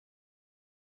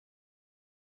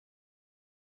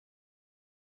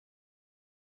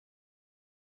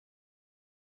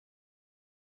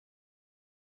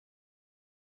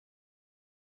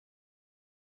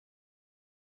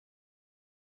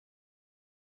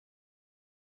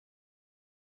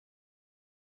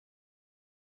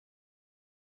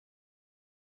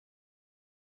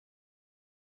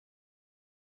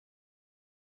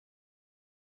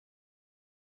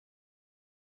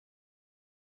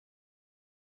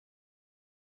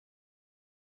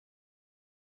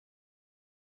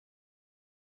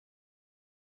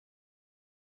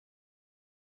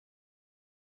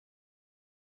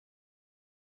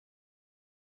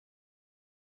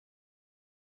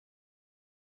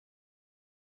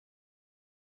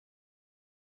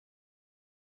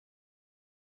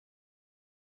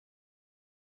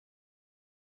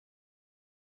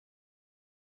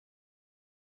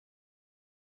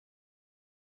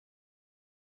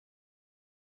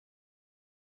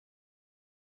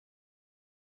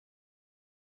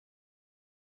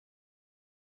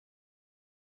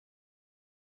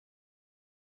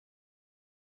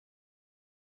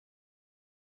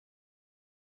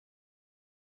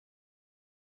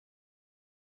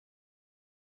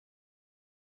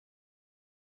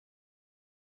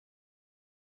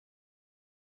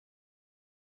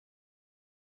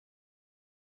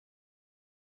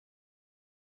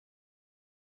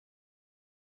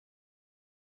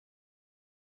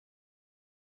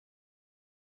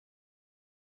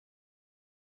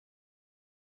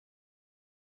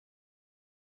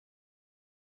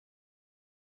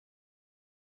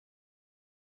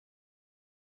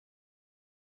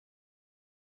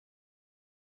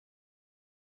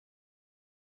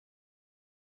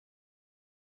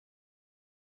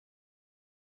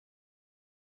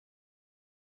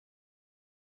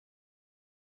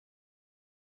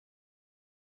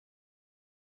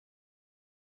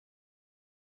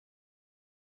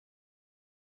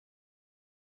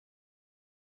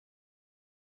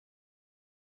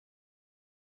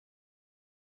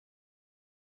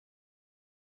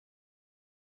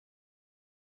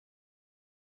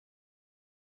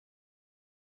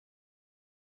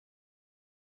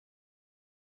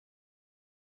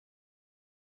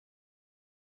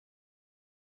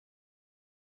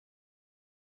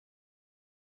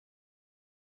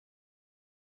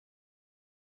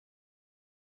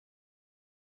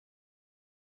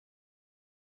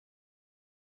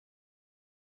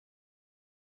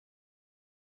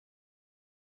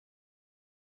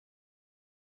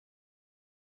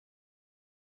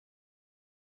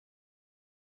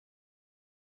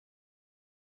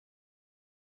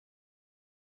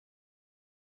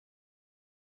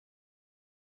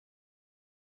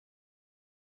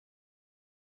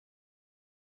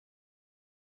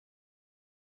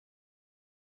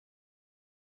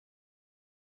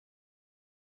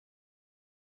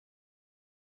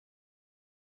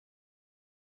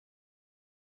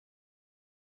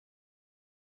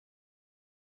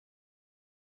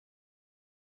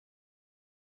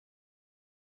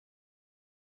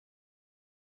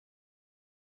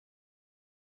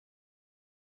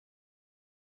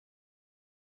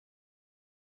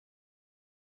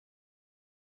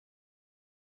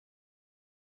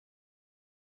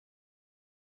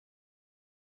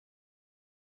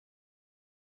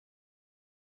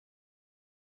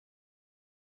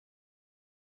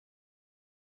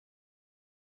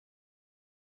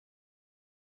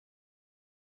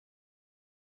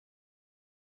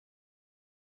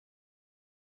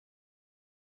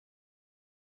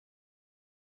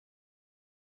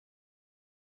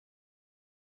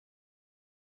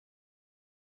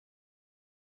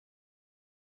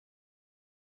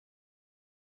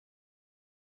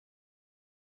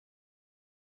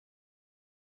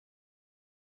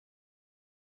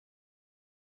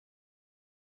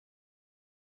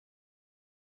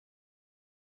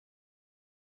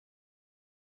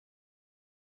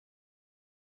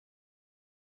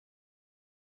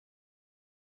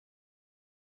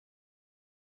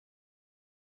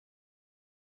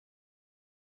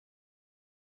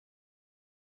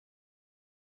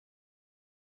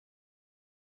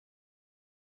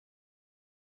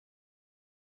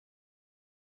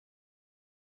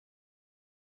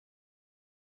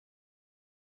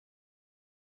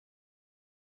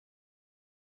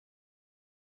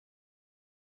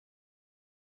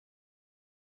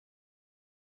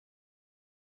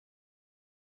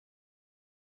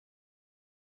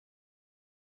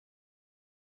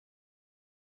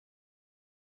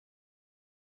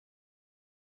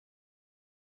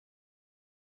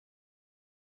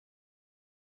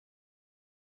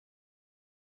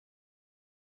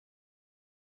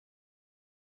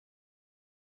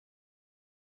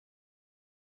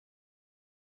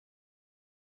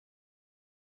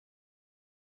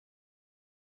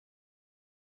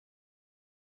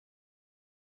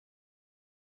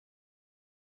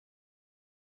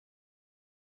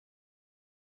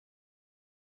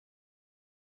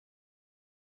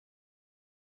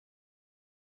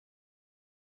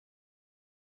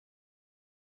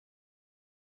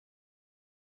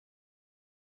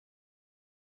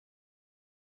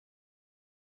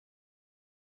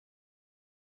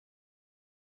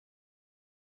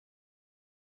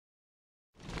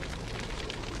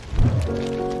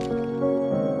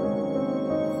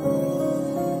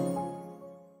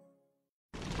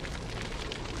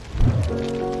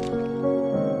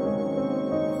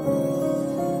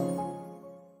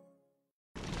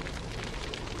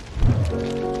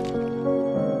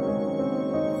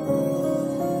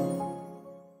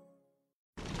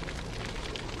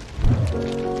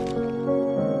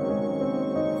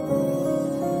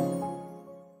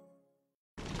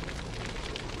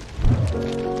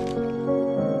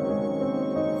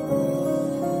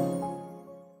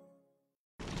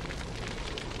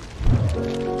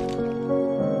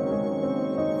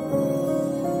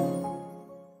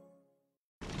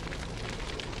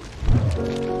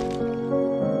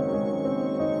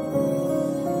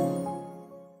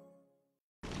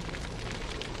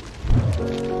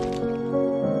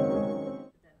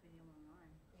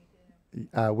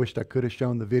I wished I could have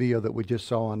shown the video that we just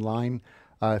saw online.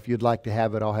 If you'd like to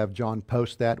have it, I'll have John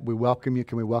post that. We welcome you.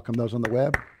 Can we welcome those on the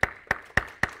web?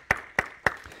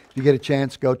 If you get a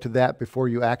chance, go to that before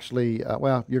you actually,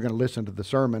 well, you're going to listen to the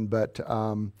sermon, but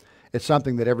it's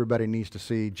something that everybody needs to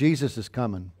see. Jesus is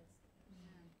coming.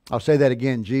 I'll say that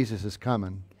again, Jesus is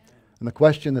coming. And the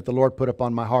question that the Lord put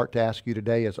upon my heart to ask you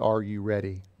today is, are you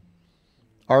ready?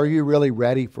 Are you really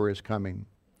ready for His coming?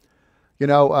 You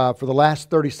know, for the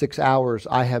last 36 hours,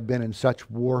 I have been in such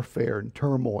warfare and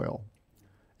turmoil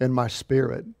in my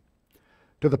spirit,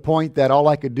 to the point that all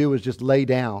I could do was just lay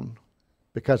down,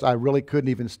 because I really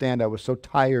couldn't even stand. I was so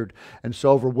tired and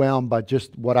so overwhelmed by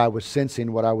just what I was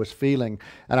sensing, what I was feeling.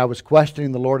 And I was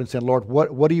questioning the Lord and saying, Lord,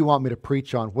 what do you want me to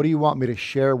preach on? What do you want me to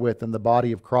share with in the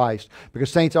body of Christ?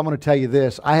 Because saints, I'm going to tell you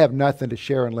this, I have nothing to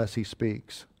share unless He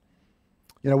speaks.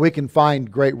 You know, we can find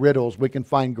great riddles. We can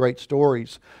find great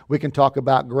stories. We can talk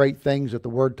about great things that the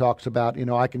Word talks about. You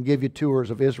know, I can give you tours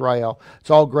of Israel.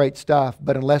 It's all great stuff.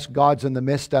 But unless God's in the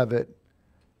midst of it,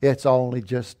 it's only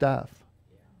just stuff.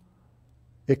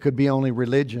 It could be only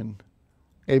religion.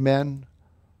 Amen?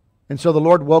 And so the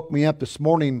Lord woke me up this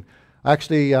morning,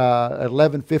 actually at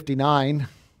 11:59.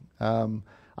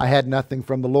 I had nothing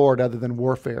from the Lord other than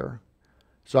warfare.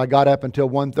 So I got up until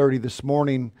 1:30 this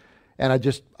morning, and I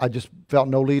just felt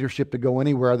no leadership to go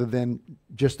anywhere other than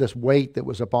just this weight that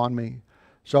was upon me.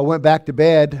 So I went back to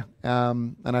bed,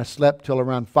 and I slept till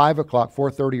around 5 o'clock,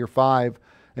 4:30 or 5.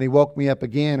 And He woke me up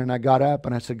again, and I got up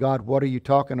and I said, God, what are you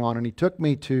talking on? And He took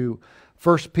me to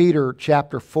 1 Peter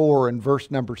chapter 4 and verse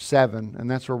number 7. And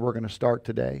that's where we're going to start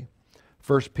today.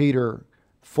 1 Peter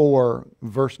 4,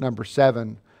 verse number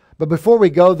 7. But before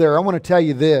we go there, I want to tell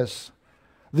you this.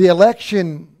 The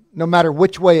election, no matter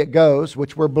which way it goes,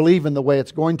 which we're believing the way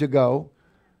it's going to go,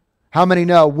 how many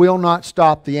know will not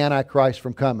stop the Antichrist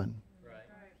from coming? Right.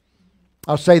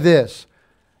 I'll say this.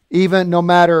 Even no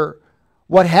matter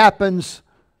what happens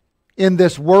in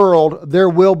this world, there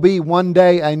will be one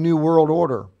day a new world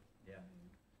order. Yeah.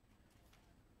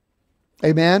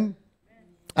 Amen?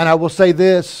 And I will say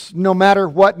this, no matter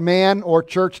what man or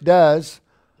church does,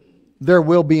 there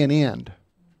will be an end.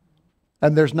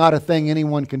 And there's not a thing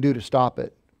anyone can do to stop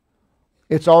it.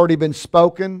 It's already been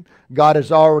spoken. God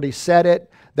has already said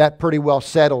it. That pretty well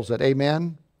settles it.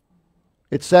 Amen?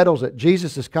 It settles it.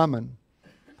 Jesus is coming.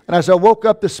 And as I woke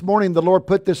up this morning, the Lord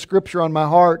put this scripture on my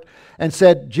heart and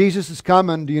said, Jesus is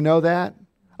coming. Do you know that?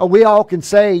 Oh, we all can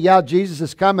say, yeah, Jesus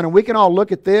is coming. And we can all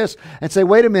look at this and say,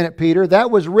 wait a minute, Peter, that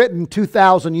was written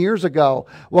 2,000 years ago.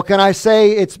 Well, can I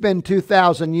say it's been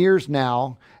 2,000 years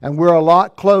now, and we're a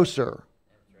lot closer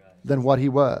than what He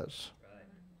was.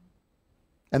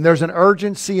 And there's an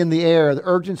urgency in the air, the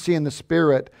urgency in the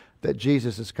Spirit that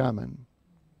Jesus is coming.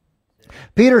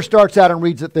 Peter starts out and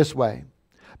reads it this way.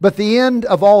 But the end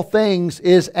of all things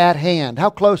is at hand.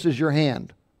 How close is your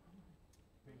hand?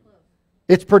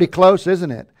 It's pretty close,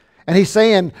 isn't it? And he's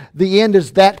saying the end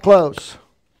is that close.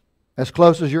 As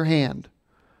close as your hand.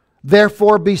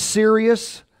 Therefore be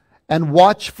serious and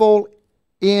watchful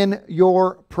in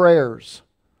your prayers.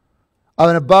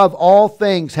 And above all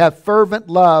things have fervent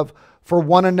love for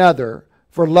one another,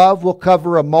 for love will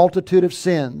cover a multitude of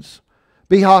sins.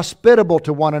 Be hospitable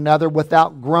to one another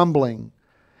without grumbling.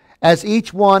 As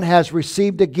each one has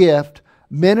received a gift,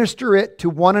 minister it to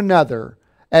one another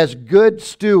as good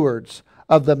stewards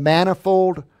of the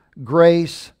manifold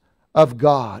grace of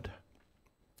God.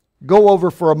 Go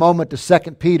over for a moment to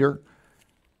 2 Peter,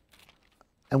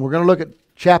 and we're going to look at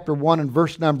chapter 1 and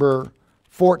verse number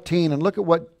 14, and look at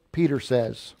what Peter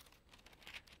says.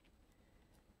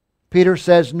 Peter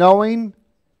says, knowing,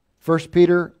 1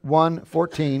 Peter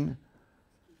 1:14,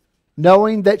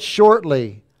 knowing that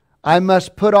shortly I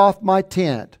must put off my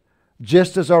tent,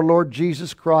 just as our Lord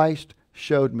Jesus Christ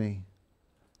showed me.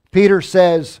 Peter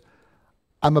says,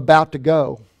 I'm about to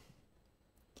go.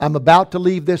 I'm about to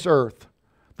leave this earth.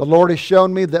 The Lord has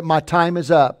shown me that my time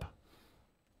is up.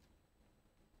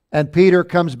 And Peter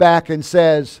comes back and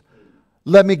says,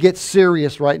 let me get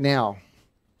serious right now.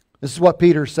 This is what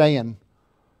Peter's saying.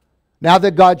 Now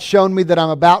that God's shown me that I'm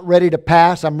about ready to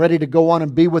pass, I'm ready to go on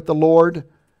and be with the Lord,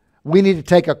 we need to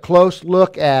take a close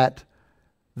look at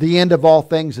the end of all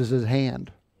things is His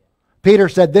hand. Peter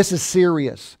said, this is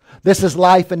serious. This is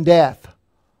life and death.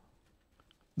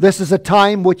 This is a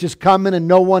time which is coming and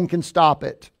no one can stop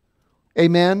it.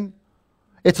 Amen?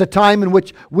 It's a time in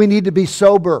which we need to be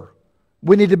sober.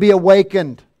 We need to be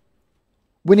awakened.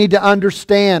 We need to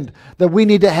understand that we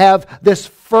need to have this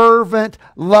fervent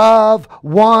love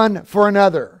one for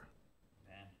another.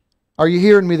 Are you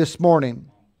hearing me this morning?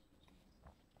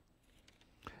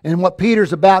 And what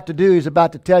Peter's about to do, he's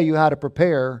about to tell you how to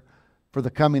prepare for the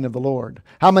coming of the Lord.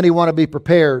 How many want to be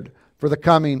prepared for the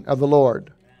coming of the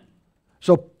Lord?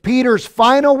 So Peter's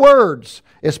final words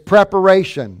is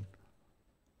preparation.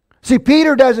 See,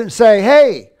 Peter doesn't say,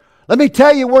 hey, let me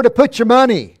tell you where to put your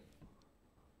money.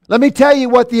 Let me tell you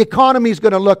what the economy is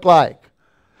going to look like.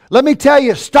 Let me tell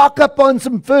you, stock up on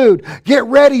some food. Get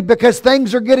ready because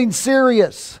things are getting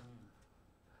serious.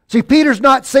 See, Peter's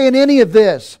not saying any of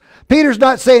this. Peter's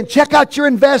not saying, check out your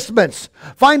investments.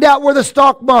 Find out where the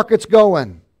stock market's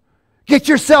going. Get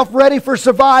yourself ready for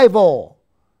survival.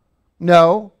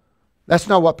 No, that's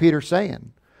not what Peter's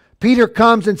saying. Peter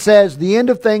comes and says, the end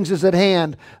of things is at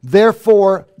hand.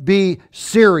 Therefore, be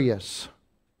serious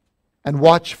and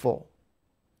watchful.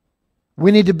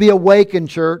 We need to be awakened,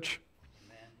 church.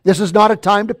 This is not a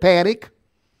time to panic.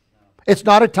 It's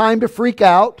not a time to freak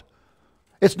out.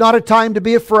 It's not a time to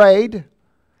be afraid.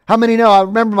 How many know? I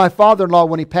remember my father-in-law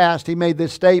when he passed, he made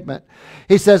this statement.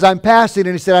 He says, I'm passing,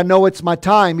 and he said, I know it's my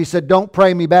time. He said, don't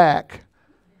pray me back.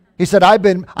 He said, I've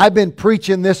been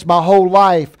preaching this my whole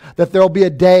life, that there will be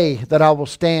a day that I will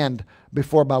stand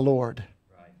before my Lord.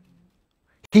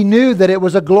 He knew that it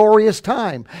was a glorious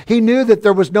time. He knew that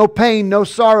there was no pain, no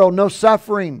sorrow, no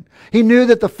suffering. He knew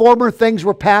that the former things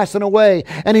were passing away,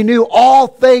 and he knew all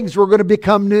things were going to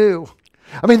become new.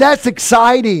 I mean, that's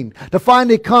exciting to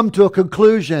finally come to a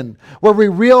conclusion where we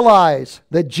realize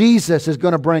that Jesus is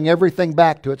going to bring everything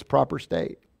back to its proper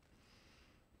state.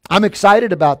 I'm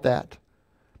excited about that.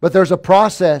 But there's a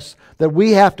process that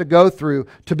we have to go through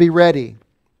to be ready.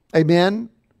 Amen?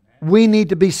 We need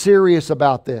to be serious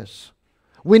about this.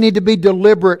 We need to be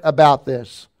deliberate about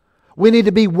this. We need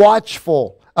to be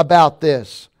watchful about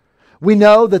this. We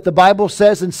know that the Bible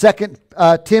says in 2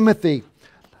 Timothy,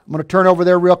 I'm going to turn over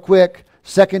there real quick,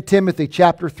 2 Timothy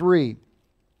chapter 3.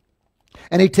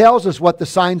 And he tells us what the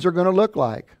signs are going to look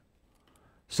like.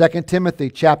 2 Timothy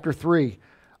chapter 3.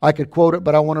 I could quote it,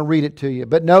 but I want to read it to you.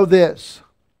 But know this,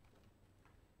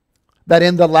 that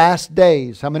in the last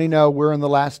days, how many know we're in the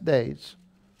last days?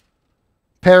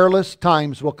 Perilous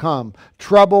times will come.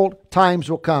 Troubled times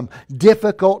will come.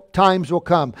 Difficult times will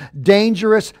come.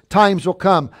 Dangerous times will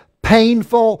come.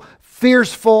 Painful,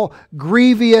 fearful,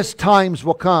 grievous times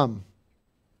will come.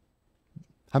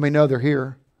 How many know they're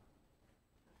here?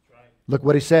 Look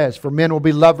what he says. For men will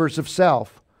be lovers of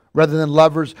self rather than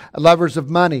lovers of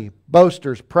money,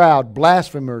 boasters, proud,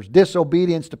 blasphemers,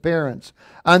 disobedience to parents,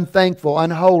 unthankful,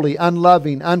 unholy,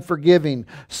 unloving, unforgiving,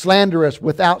 slanderous,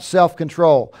 without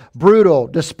self-control, brutal,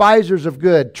 despisers of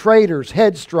good, traitors,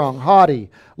 headstrong, haughty,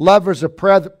 lovers of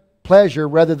pleasure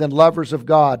rather than lovers of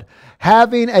God,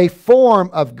 having a form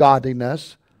of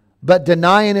godliness, but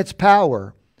denying its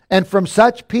power. And from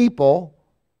such people,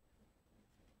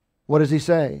 what does he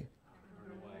say?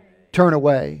 Turn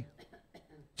away.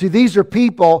 See, these are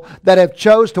people that have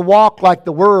chose to walk like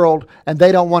the world and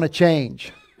they don't want to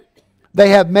change. They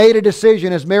have made a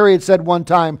decision, as Mary had said one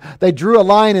time, they drew a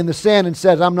line in the sand and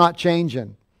said, I'm not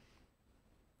changing.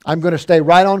 I'm going to stay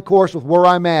right on course with where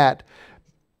I'm at,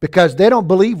 because they don't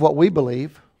believe what we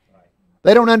believe.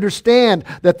 They don't understand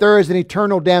that there is an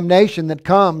eternal damnation that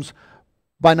comes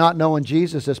by not knowing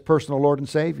Jesus as personal Lord and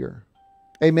Savior.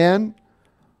 Amen?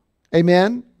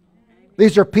 Amen?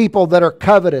 These are people that are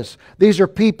covetous. These are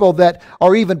people that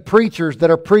are even preachers that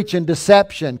are preaching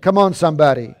deception. Come on,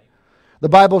 somebody. The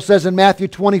Bible says in Matthew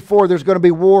 24 there's going to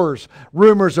be wars,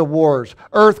 rumors of wars,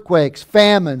 earthquakes,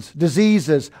 famines,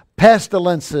 diseases,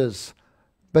 pestilences.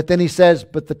 But then he says,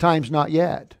 but the time's not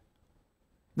yet.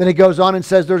 Then he goes on and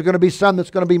says there's going to be some that's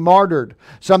going to be martyred,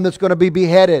 some that's going to be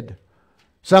beheaded,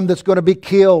 some that's going to be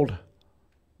killed.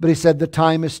 But he said the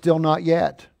time is still not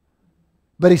yet.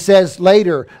 But he says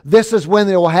later, this is when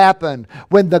it will happen.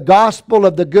 When the gospel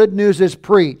of the good news is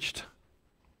preached,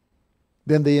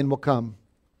 then the end will come.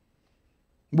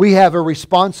 We have a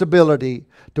responsibility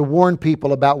to warn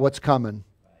people about what's coming.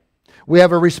 We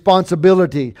have a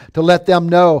responsibility to let them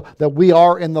know that we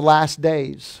are in the last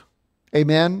days.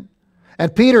 Amen?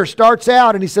 And Peter starts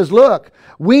out and he says, look,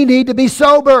 we need to be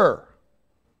sober.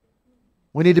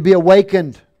 We need to be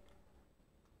awakened.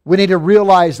 We need to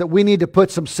realize that we need to put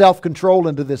some self-control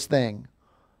into this thing.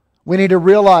 We need to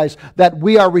realize that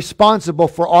we are responsible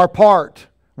for our part.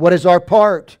 What is our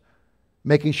part?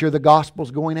 Making sure the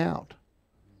gospel's going out.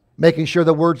 Making sure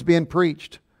the word's being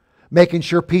preached. Making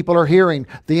sure people are hearing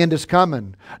the end is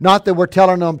coming. Not that we're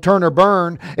telling them turn or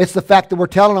burn. It's the fact that we're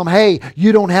telling them, hey,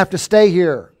 you don't have to stay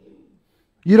here.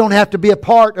 You don't have to be a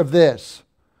part of this.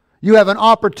 You have an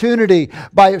opportunity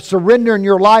by surrendering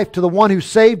your life to the one who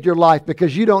saved your life,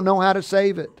 because you don't know how to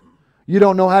save it. You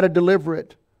don't know how to deliver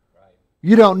it.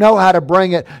 You don't know how to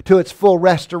bring it to its full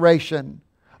restoration.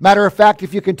 Matter of fact,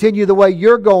 if you continue the way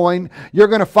you're going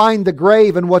to find the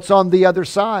grave and what's on the other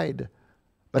side.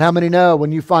 But how many know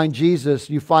when you find Jesus,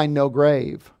 you find no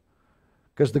grave?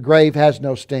 Because the grave has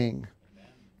no sting.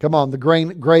 Come on, the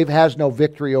grave has no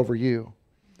victory over you.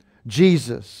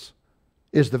 Jesus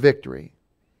is the victory.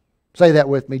 Say that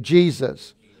with me.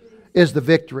 Jesus is the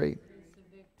victory.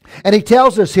 And He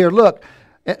tells us here, look,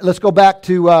 let's go back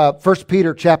to 1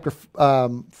 Peter chapter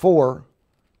 4.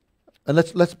 And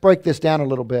let's break this down a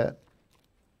little bit.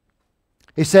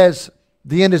 He says,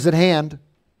 the end is at hand.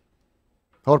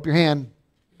 Hold up your hand.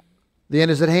 The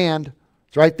end is at hand.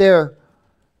 It's right there.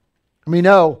 We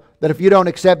know that if you don't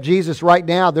accept Jesus right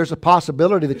now, there's a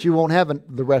possibility that you won't have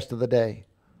the rest of the day.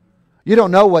 You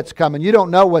don't know what's coming. You don't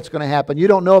know what's going to happen. You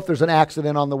don't know if there's an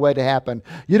accident on the way to happen.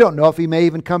 You don't know if He may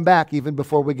even come back even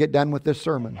before we get done with this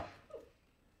sermon.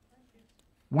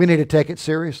 We need to take it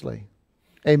seriously.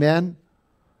 Amen?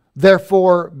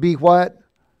 Therefore, be what?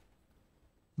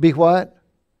 Be what?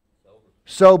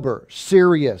 Sober.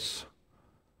 Serious.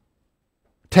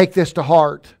 Take this to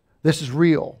heart. This is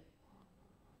real.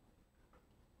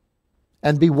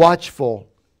 And be watchful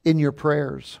in your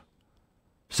prayers.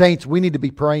 Saints, we need to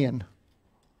be praying.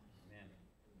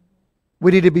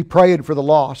 We need to be praying for the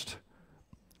lost.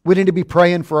 We need to be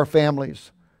praying for our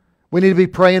families. We need to be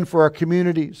praying for our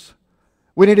communities.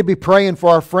 We need to be praying for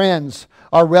our friends,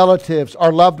 our relatives,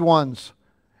 our loved ones.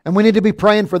 And we need to be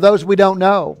praying for those we don't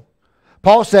know.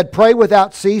 Paul said, pray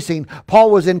without ceasing. Paul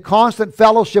was in constant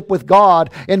fellowship with God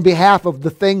in behalf of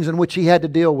the things in which he had to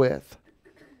deal with.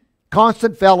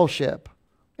 Constant fellowship.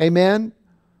 Amen?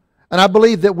 And I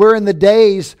believe that we're in the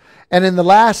days and in the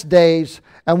last days,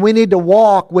 and we need to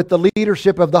walk with the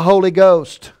leadership of the Holy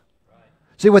Ghost.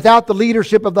 See, without the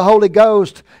leadership of the Holy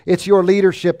Ghost, it's your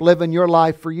leadership living your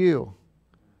life for you.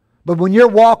 But when you're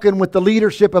walking with the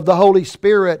leadership of the Holy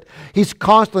Spirit, He's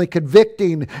constantly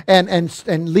convicting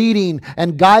and leading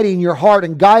and guiding your heart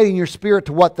and guiding your spirit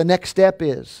to what the next step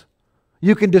is.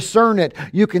 You can discern it.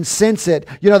 You can sense it.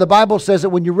 You know, the Bible says that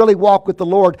when you really walk with the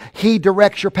Lord, He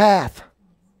directs your path.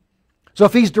 So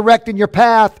if He's directing your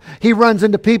path, He runs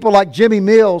into people like Jimmy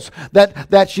Mills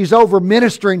that she's over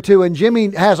ministering to, and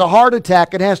Jimmy has a heart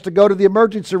attack and has to go to the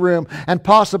emergency room and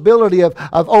possibility of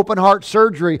open heart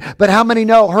surgery. But how many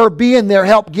know her being there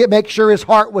helped make sure his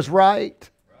heart was right?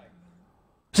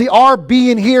 See, our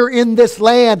being here in this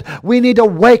land, we need to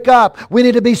wake up. We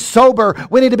need to be sober.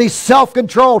 We need to be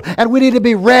self-controlled. And we need to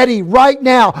be ready right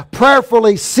now,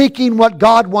 prayerfully seeking what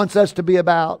God wants us to be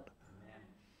about.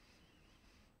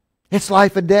 It's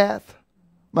life and death.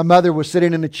 My mother was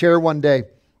sitting in a chair one day,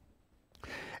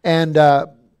 and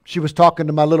she was talking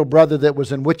to my little brother that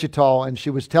was in Wichita, and she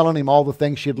was telling him all the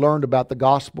things she had learned about the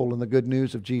gospel and the good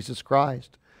news of Jesus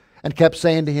Christ, and kept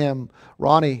saying to him,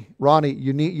 Ronnie,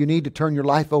 you need to turn your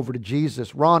life over to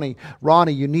Jesus. Ronnie,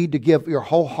 you need to give your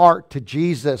whole heart to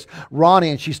Jesus.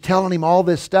 Ronnie, and she's telling him all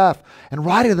this stuff, and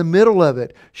right in the middle of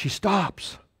it, she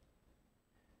stops.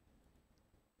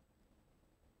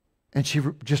 And she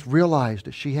just realized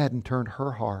that she hadn't turned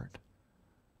her heart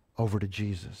over to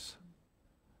Jesus.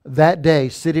 That day,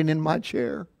 sitting in my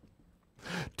chair,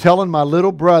 telling my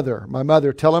little brother, my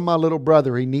mother telling my little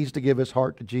brother he needs to give his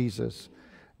heart to Jesus,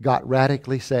 got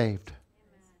radically saved.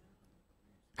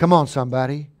 Come on,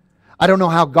 somebody. I don't know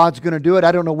how God's going to do it.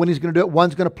 I don't know when He's going to do it.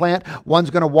 One's going to plant,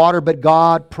 one's going to water, but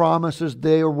God promises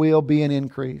there will be an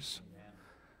increase.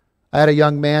 I had a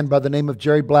young man by the name of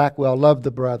Jerry Blackwell. Loved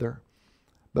the brother.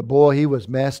 But boy, he was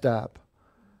messed up.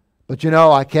 But you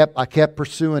know, I kept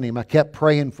pursuing him. I kept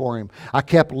praying for him. I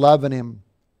kept loving him.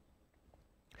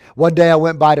 One day I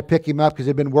went by to pick him up because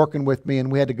he'd been working with me,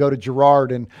 and we had to go to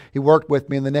Girard, and he worked with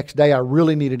me. And the next day I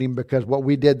really needed him because what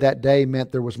we did that day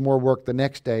meant there was more work the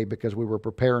next day because we were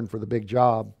preparing for the big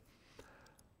job.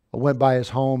 I went by his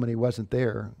home and he wasn't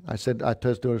there. I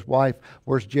told his wife,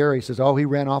 "Where's Jerry?" He says, "Oh, he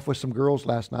ran off with some girls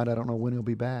last night. I don't know when he'll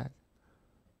be back."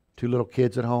 2 little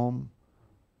kids at home.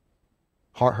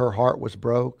 Her heart was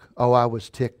broke. Oh, I was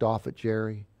ticked off at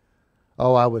Jerry.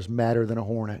 Oh, I was madder than a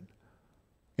hornet.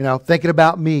 You know, thinking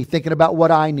about me, thinking about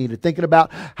what I needed, thinking about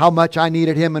how much I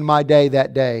needed him in my day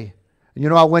that day. And you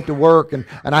know, I went to work and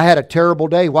I had a terrible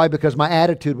day. Why? Because my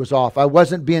attitude was off. I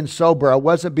wasn't being sober. I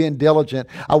wasn't being diligent.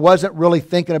 I wasn't really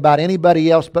thinking about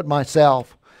anybody else but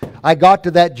myself. I got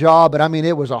to that job, and I mean,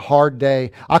 it was a hard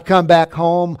day. I come back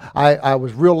home. I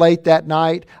was real late that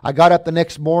night. I got up the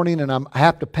next morning, and I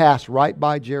have to pass right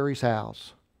by Jerry's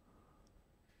house.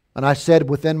 And I said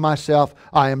within myself,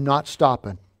 I am not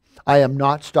stopping. I am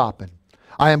not stopping.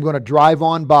 I am going to drive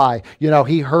on by. You know,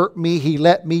 he hurt me. He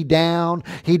let me down.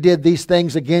 He did these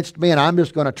things against me, and I'm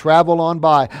just going to travel on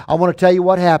by. I want to tell you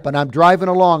what happened. I'm driving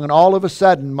along, and all of a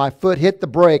sudden, my foot hit the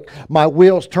brake. My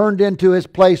wheels turned into his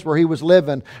place where he was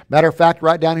living. Matter of fact,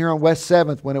 right down here on West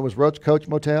 7th when it was Roach Coach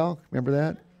Motel. Remember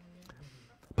that?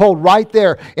 Pulled right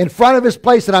there in front of his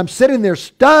place, and I'm sitting there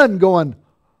stunned going,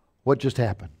 what just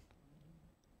happened?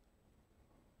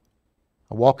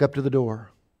 I walk up to the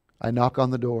door. I knock on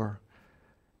the door.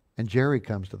 And Jerry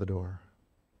comes to the door.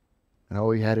 And oh,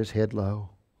 he had his head low.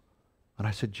 And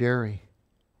I said, Jerry,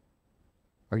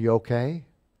 are you okay?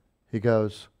 He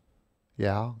goes,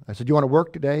 yeah. I said, you want to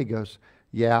work today? He goes,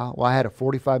 yeah. Well, I had a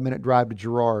 45-minute drive to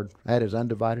Girard. I had his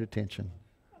undivided attention.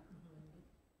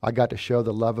 I got to show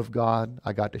the love of God.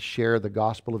 I got to share the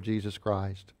gospel of Jesus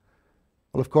Christ.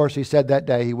 Well, of course, he said that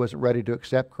day he wasn't ready to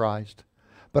accept Christ.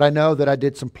 But I know that I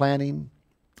did some planting.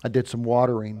 I did some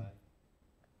watering.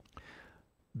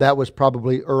 That was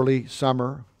probably early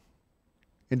summer.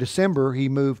 In December, he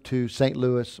moved to St.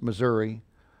 Louis, Missouri.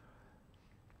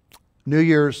 New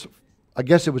Year's, I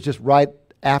guess it was just right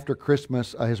after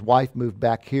Christmas, his wife moved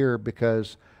back here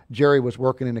because Jerry was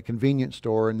working in a convenience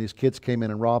store and these kids came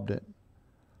in and robbed it.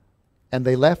 And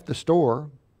they left the store,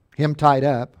 him tied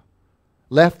up,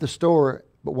 left the store,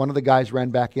 but one of the guys ran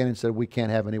back in and said, we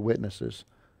can't have any witnesses,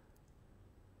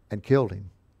 and killed him.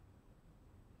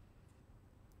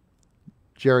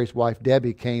 Jerry's wife,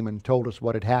 Debbie, came and told us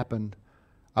what had happened.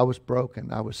 I was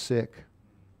broken. I was sick.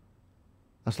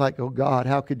 I was like, oh God,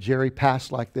 how could Jerry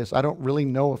pass like this? I don't really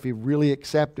know if he really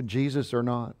accepted Jesus or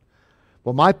not.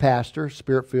 Well, my pastor,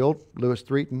 Spirit-filled, Lewis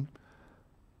Threaton,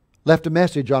 left a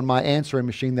message on my answering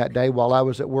machine that day while I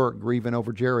was at work grieving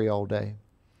over Jerry all day.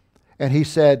 And he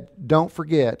said, don't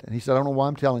forget, and he said, I don't know why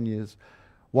I'm telling you this,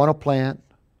 one will plant,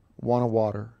 one will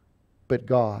water, but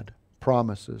God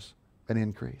promises an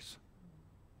increase.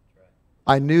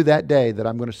 I knew that day that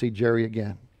I'm going to see Jerry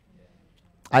again.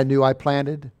 I knew I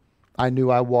planted. I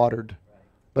knew I watered.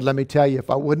 But let me tell you,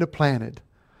 if I wouldn't have planted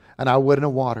and I wouldn't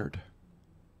have watered,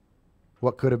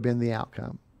 what could have been the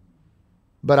outcome?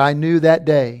 But I knew that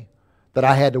day that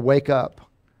I had to wake up.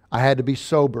 I had to be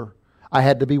sober. I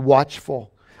had to be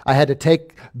watchful. I had to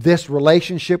take this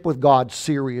relationship with God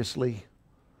seriously.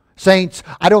 Saints,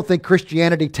 I don't think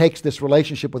Christianity takes this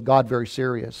relationship with God very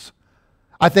serious.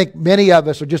 I think many of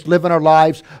us are just living our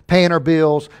lives, paying our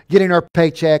bills, getting our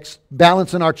paychecks,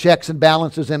 balancing our checks and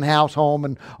balances in house, home,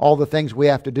 and all the things we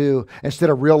have to do, instead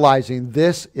of realizing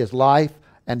this is life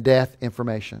and death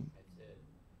information.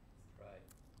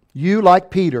 You, like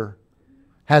Peter,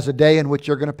 has a day in which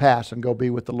you're going to pass and go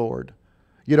be with the Lord.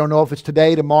 You don't know if it's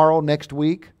today, tomorrow, next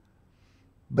week,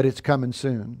 but it's coming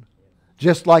soon.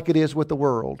 Just like it is with the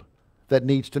world that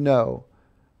needs to know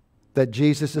that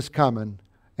Jesus is coming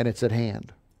and it's at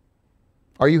hand.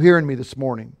 Are you hearing me this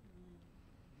morning?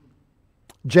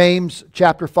 James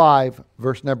chapter 5,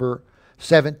 verse number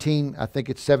 17, I think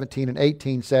it's 17 and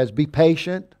 18 says, be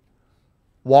patient,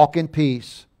 walk in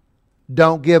peace,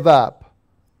 don't give up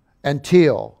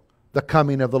until the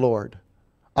coming of the Lord.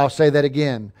 I'll say that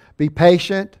again. Be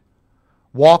patient,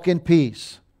 walk in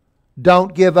peace,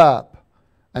 don't give up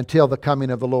until the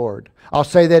coming of the Lord. I'll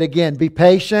say that again. Be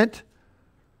patient,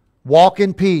 walk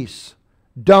in peace,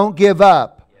 don't give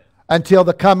up until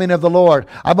the coming of the Lord.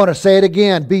 I'm going to say it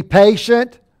again. Be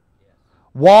patient.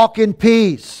 Walk in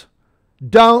peace.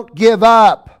 Don't give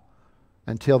up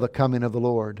until the coming of the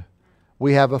Lord.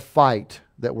 We have a fight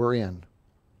that we're in,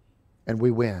 and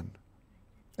we win.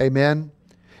 Amen.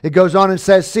 It goes on and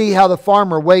says, see how the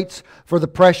farmer waits for the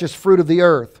precious fruit of the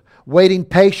earth, waiting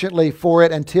patiently for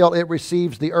it until it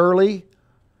receives the early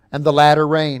and the latter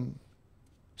rain.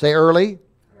 Say early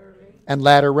and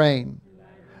latter rain.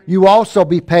 You also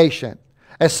be patient.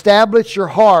 Establish your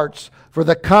hearts, for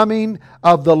the coming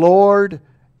of the Lord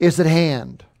is at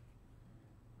hand.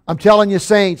 I'm telling you,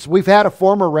 saints, we've had a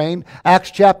former rain,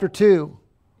 Acts chapter 2.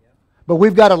 But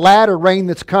we've got a latter rain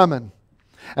that's coming.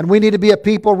 And we need to be a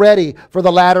people ready for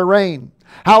the latter rain.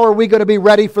 How are we going to be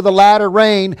ready for the latter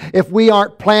rain if we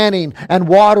aren't planting and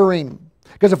watering?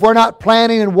 Because if we're not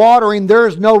planting and watering,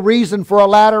 there's no reason for a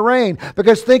latter rain.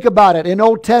 Because think about it. In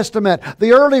Old Testament,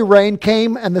 the early rain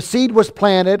came and the seed was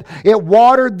planted. It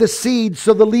watered the seed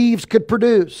so the leaves could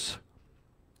produce.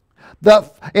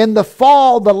 In the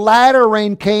fall, the latter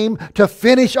rain came to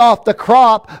finish off the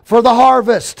crop for the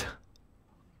harvest.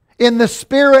 In the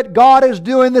Spirit, God is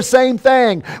doing the same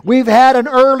thing. We've had an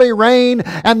early rain,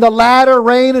 and the latter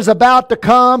rain is about to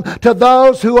come to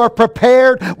those who are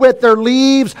prepared with their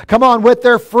leaves, come on, with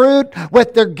their fruit,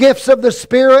 with their gifts of the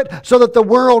Spirit, so that the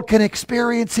world can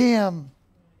experience Him.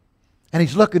 And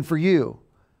He's looking for you.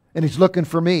 And He's looking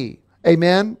for me.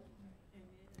 Amen?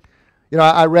 You know,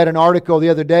 I read an article the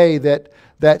other day that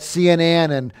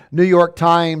CNN and New York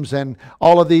Times and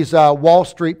all of these Wall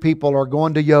Street people are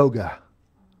going to yoga.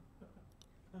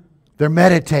 They're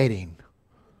meditating.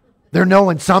 They're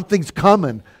knowing something's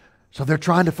coming. So they're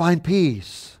trying to find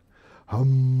peace.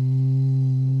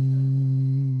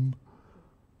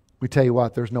 We tell you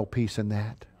what, there's no peace in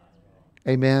that.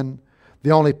 Amen?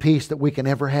 The only peace that we can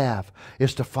ever have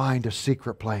is to find a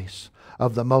secret place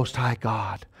of the Most High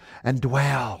God and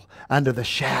dwell under the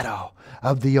shadow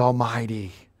of the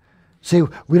Almighty. See,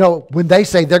 we know when they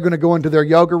say they're going to go into their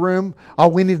yoga room, all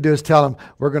we need to do is tell them,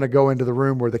 we're going to go into the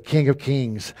room where the King of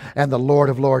Kings and the Lord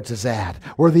of Lords is at.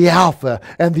 We're the Alpha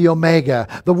and the Omega,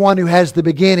 the one who has the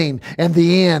beginning and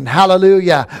the end.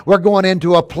 Hallelujah. We're going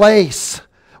into a place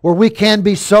where we can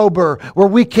be sober, where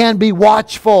we can be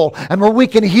watchful, and where we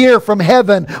can hear from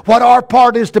heaven what our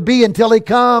part is to be until He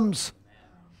comes.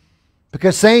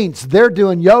 Because saints, they're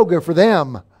doing yoga for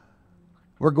them.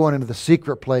 We're going into the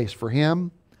secret place for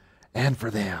Him and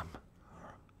for them.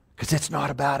 Because it's not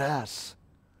about us.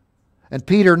 And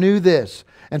Peter knew this.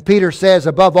 And Peter says,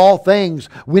 above all things,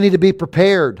 we need to be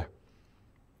prepared.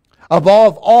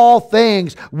 Above all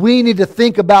things, we need to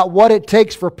think about what it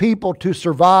takes for people to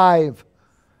survive.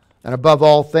 And above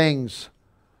all things,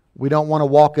 we don't want to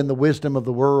walk in the wisdom of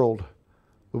the world.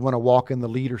 We want to walk in the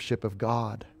leadership of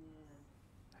God.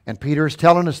 And Peter is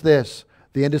telling us this.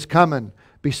 The end is coming.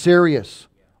 Be serious.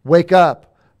 Wake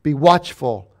up. Be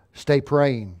watchful. Stay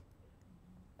praying.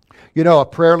 You know, a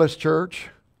prayerless church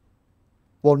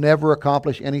will never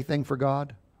accomplish anything for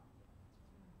God.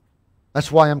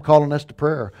 That's why I'm calling us to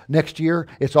prayer. Next year,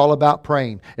 it's all about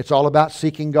praying. It's all about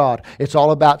seeking God. It's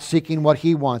all about seeking what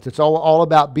He wants. It's all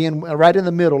about being right in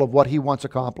the middle of what He wants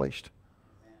accomplished.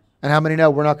 And how many know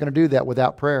we're not going to do that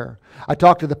without prayer? I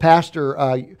talked to the pastor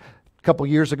a couple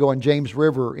years ago in James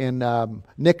River in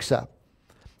Nixa.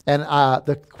 And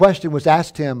the question was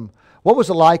asked him, what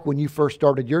was it like when you first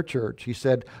started your church? He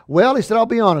said, I'll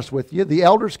be honest with you. The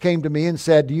elders came to me and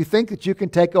said, do you think that you can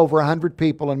take over 100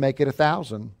 people and make it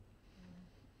 1,000?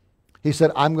 He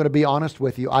said, I'm going to be honest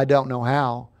with you. I don't know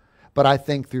how, but I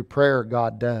think through prayer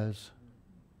God does.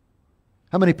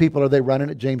 How many people are they running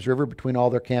at James River between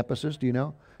all their campuses? Do you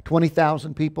know?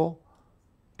 20,000 people?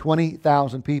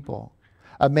 20,000 people.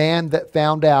 A man that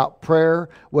found out prayer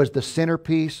was the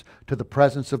centerpiece to the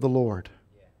presence of the Lord.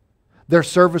 Their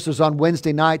services on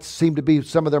Wednesday nights seem to be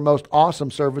some of their most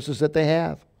awesome services that they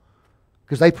have.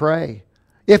 Because they pray.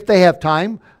 If they have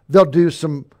time, they'll do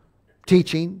some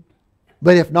teaching.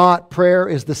 But if not, prayer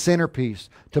is the centerpiece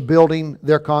to building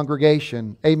their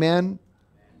congregation. Amen?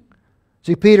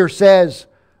 See, Peter says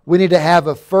we need to have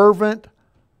a fervent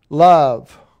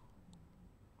love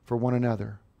for one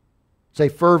another. Say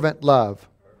fervent love.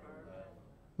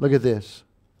 Look at this.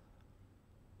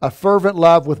 A fervent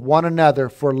love with one another,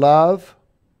 for love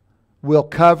will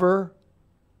cover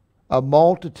a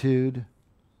multitude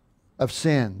of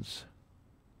sins.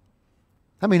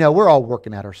 How many know we're all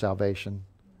working at our salvation?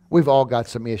 We've all got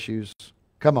some issues.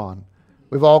 Come on.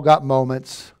 We've all got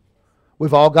moments.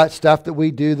 We've all got stuff that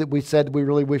we do that we said we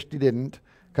really wished we didn't.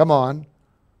 Come on.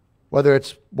 Whether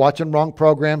it's watching wrong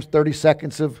programs, 30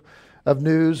 seconds of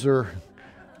news or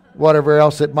whatever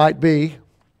else it might be.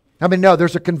 I mean, no,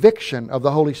 there's a conviction of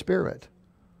the Holy Spirit.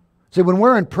 See, when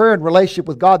we're in prayer and relationship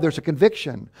with God, there's a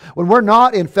conviction. When we're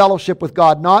not in fellowship with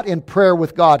God, not in prayer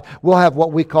with God, we'll have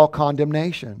what we call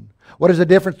condemnation. What is the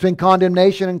difference between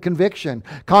condemnation and conviction?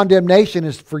 Condemnation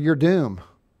is for your doom.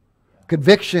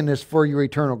 Conviction is for your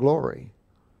eternal glory.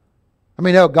 I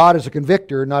mean, no, God is a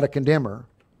convictor, not a condemner.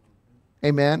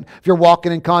 Amen. If you're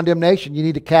walking in condemnation, you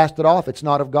need to cast it off. It's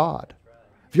not of God.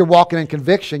 If you're walking in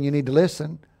conviction, you need to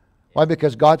listen. Why?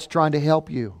 Because God's trying to help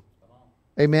you.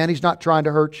 Amen. He's not trying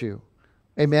to hurt you.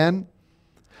 Amen.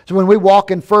 So when we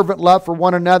walk in fervent love for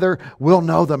one another, we'll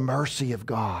know the mercy of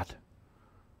God.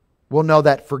 We'll know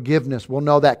that forgiveness. We'll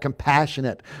know that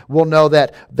compassionate. We'll know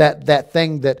that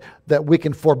thing that we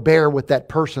can forbear with that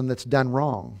person that's done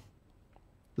wrong.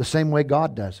 The same way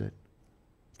God does it.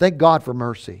 Thank God for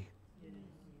mercy.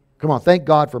 Come on, thank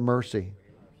God for mercy.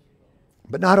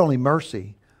 But not only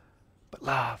mercy, but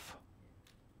love.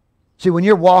 See, when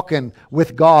you're walking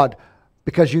with God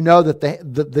because you know that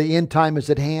the end time is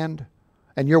at hand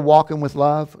and you're walking with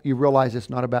love, you realize it's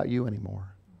not about you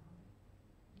anymore.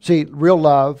 See, real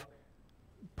love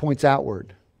points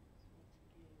outward.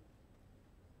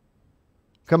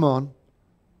 Come on.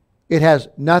 It has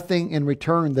nothing in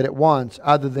return that it wants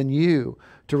other than you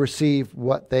to receive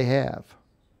what they have.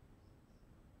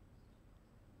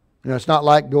 You know, it's not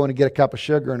like going to get a cup of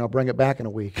sugar and I'll bring it back in a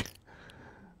week.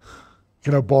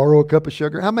 Can I borrow a cup of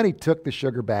sugar? How many took the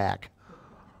sugar back?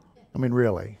 I mean,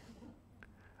 really.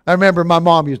 I remember my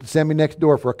mom used to send me next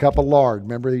door for a cup of lard.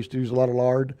 Remember they used to use a lot of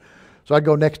lard? So I'd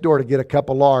go next door to get a cup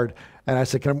of lard. And I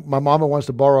said, my mama wants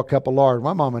to borrow a cup of lard.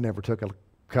 My mama never took a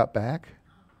cup back.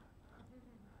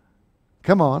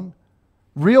 Come on.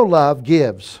 Real love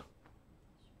gives.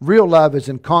 Real love is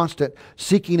in constant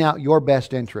seeking out your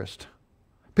best interest.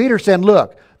 Peter said,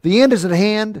 look, the end is at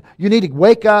hand. You need to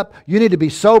wake up. You need to be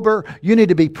sober. You need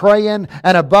to be praying.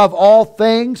 And above all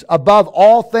things,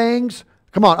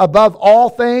 come on, above all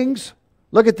things,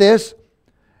 look at this,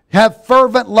 have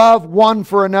fervent love one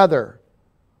for another.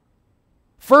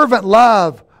 Fervent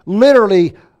love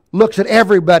literally looks at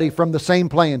everybody from the same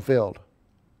playing field.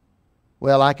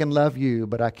 Well, I can love you,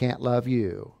 but I can't love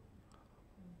you.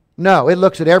 No, it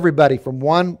looks at everybody from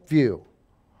one view.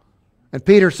 And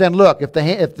Peter said, look, if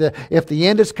the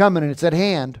end is coming and it's at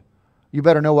hand, you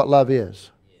better know what love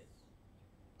is.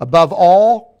 Above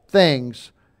all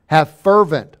things, have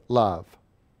fervent love.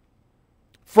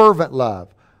 Fervent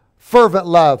love. Fervent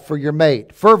love for your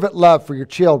mate. Fervent love for your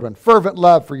children. Fervent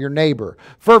love for your neighbor.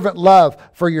 Fervent love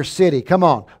for your city. Come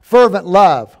on. Fervent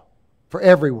love for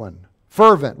everyone.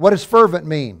 Fervent. What does fervent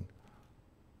mean?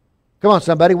 Come on,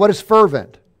 somebody. What is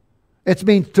fervent? It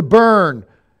means to burn.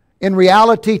 In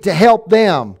reality, to help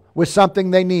them with something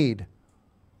they need.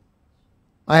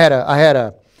 I had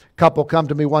a couple come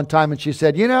to me one time and she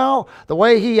said, you know, the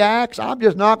way he acts, I'm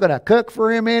just not going to cook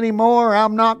for him anymore.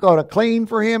 I'm not going to clean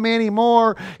for him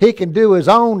anymore. He can do his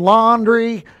own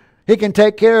laundry. He can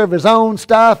take care of his own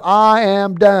stuff. I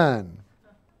am done.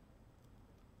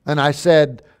 And I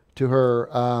said to her,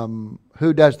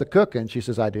 who does the cooking? She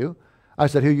says, I do. I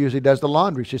said, who usually does the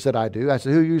laundry? She said, I do. I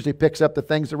said, who usually picks up the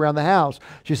things around the house?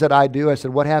 She said, I do. I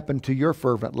said, what happened to your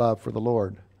fervent love for the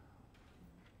Lord?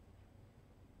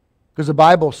 Because the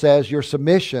Bible says your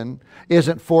submission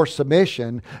isn't for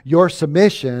submission. Your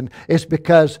submission is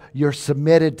because you're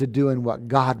submitted to doing what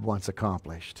God wants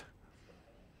accomplished.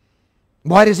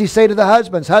 Why does he say to the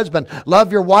husbands, husband,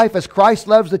 love your wife as Christ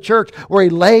loves the church, where he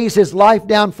lays his life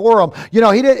down for them? You know,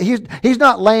 he's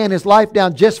not laying his life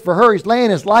down just for her. He's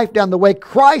laying his life down the way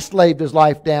Christ laid his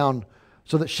life down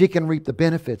so that she can reap the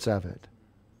benefits of it.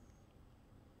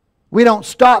 We don't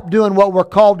stop doing what we're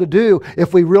called to do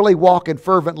if we really walk in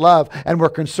fervent love and we're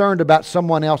concerned about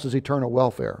someone else's eternal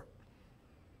welfare.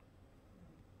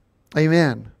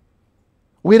 Amen.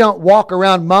 We don't walk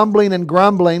around mumbling and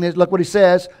grumbling. Look what he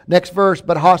says, next verse,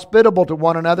 but hospitable to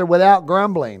one another without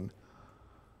grumbling.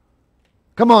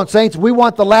 Come on, saints, we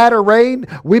want the latter rain.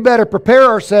 We better prepare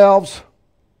ourselves.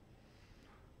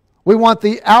 We want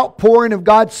the outpouring of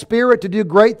God's Spirit to do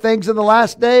great things in the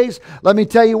last days. Let me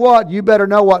tell you what, you better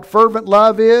know what fervent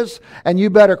love is, and you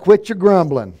better quit your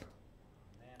grumbling.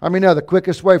 I mean, no, the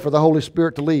quickest way for the Holy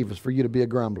Spirit to leave is for you to be a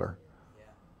grumbler.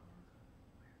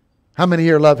 How many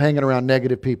here love hanging around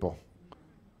negative people?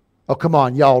 Oh, come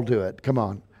on, y'all do it. Come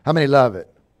on. How many love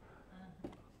it?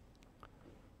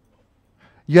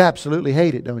 You absolutely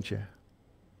hate it, don't you?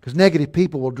 Because negative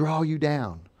people will draw you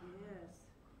down.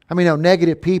 I mean, no,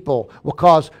 negative people will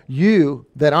cause you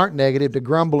that aren't negative to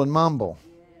grumble and mumble.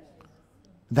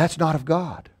 That's not of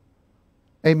God.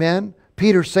 Amen?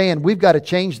 Peter's saying we've got to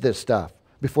change this stuff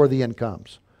before the end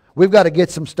comes. We've got to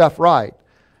get some stuff right.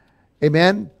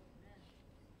 Amen?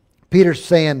 Peter's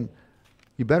saying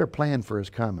you better plan for his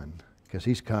coming, because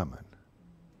he's coming.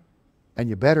 And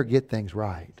you better get things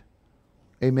right.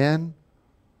 Amen?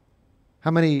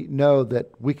 How many know that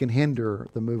we can hinder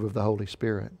the move of the Holy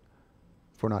Spirit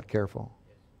if we're not careful?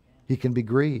 He can be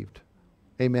grieved.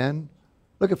 Amen?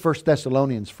 Look at 1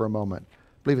 Thessalonians for a moment.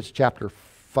 I believe it's chapter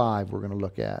 5 we're going to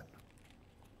look at.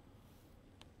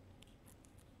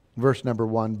 Verse number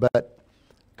 1. But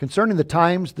concerning the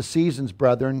times, the seasons,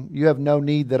 brethren, you have no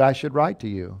need that I should write to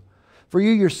you. For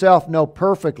you yourself know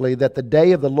perfectly that the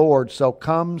day of the Lord so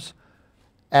comes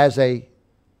as a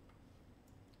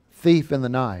thief in the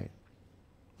night.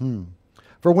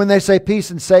 For when they say peace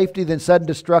and safety, then sudden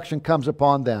destruction comes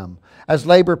upon them, as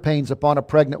labor pains upon a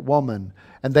pregnant woman,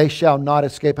 and they shall not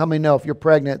escape. How many know if you're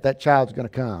pregnant, that child's going to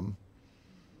come?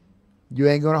 You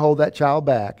ain't going to hold that child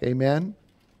back. Amen?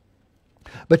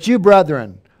 But you,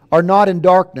 brethren, are not in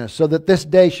darkness, so that this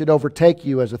day should overtake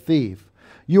you as a thief.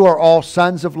 You are all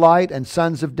sons of light and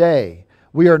sons of day.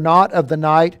 We are not of the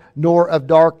night nor of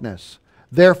darkness.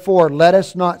 Therefore, let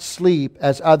us not sleep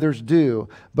as others do,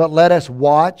 but let us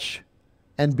watch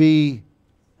and be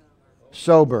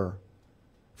sober.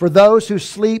 For those who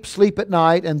sleep, sleep at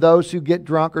night, and those who get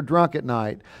drunk are drunk at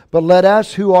night. But let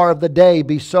us who are of the day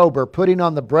be sober, putting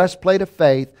on the breastplate of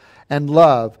faith and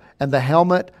love, and the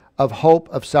helmet of hope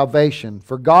of salvation.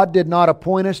 For God did not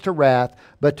appoint us to wrath,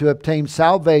 but to obtain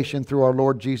salvation through our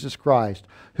Lord Jesus Christ,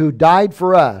 who died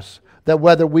for us, that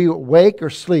whether we wake or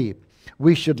sleep,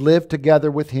 we should live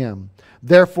together with Him.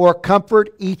 Therefore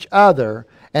comfort each other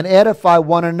and edify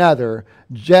one another,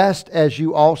 just as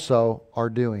you also are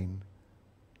doing.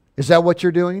 Is that what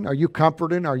you're doing? Are you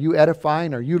comforting? Are you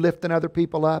edifying? Are you lifting other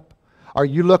people up? Are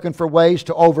you looking for ways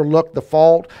to overlook the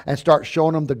fault and start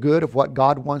showing them the good of what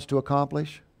God wants to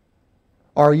accomplish?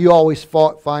 Or are you always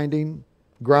fault finding,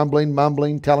 grumbling,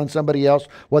 mumbling, telling somebody else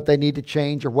what they need to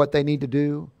change or what they need to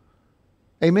do?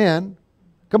 Amen.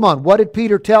 Come on, what did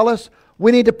Peter tell us?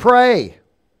 We need to pray.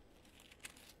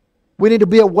 We need to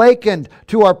be awakened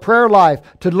to our prayer life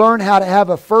to learn how to have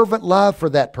a fervent love for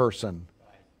that person.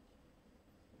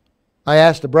 I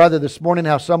asked a brother this morning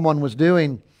how someone was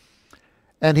doing,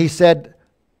 and he said,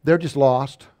 they're just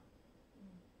lost.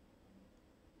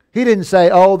 He didn't say,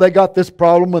 oh, they got this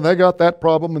problem and they got that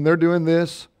problem and they're doing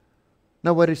this.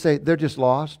 No, what did he say? They're just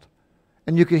lost.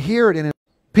 And you can hear it in it.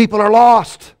 People are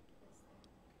lost.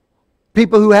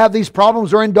 People who have these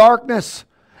problems are in darkness.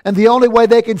 And the only way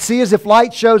they can see is if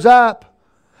light shows up.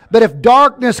 But if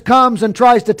darkness comes and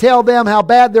tries to tell them how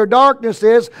bad their darkness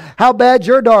is, how bad's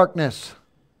your darkness?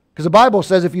 Because the Bible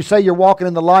says if you say you're walking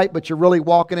in the light, but you're really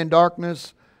walking in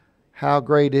darkness, how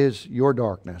great is your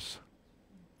darkness?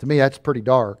 To me, that's pretty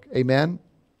dark. Amen?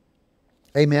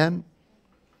 Amen?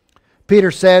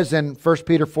 Peter says in 1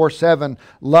 Peter 4:7,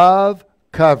 love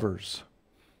covers.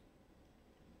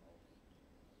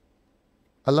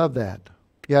 I love that.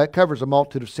 Yeah, it covers a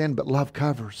multitude of sin, but love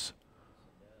covers.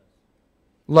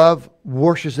 Love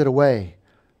washes it away.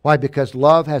 Why? Because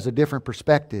love has a different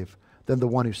perspective than the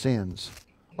one who sins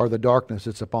or the darkness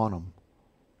that's upon them.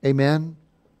 Amen?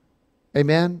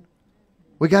 Amen?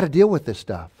 We got to deal with this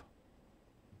stuff.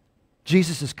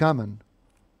 Jesus is coming.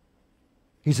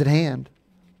 He's at hand.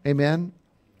 Amen?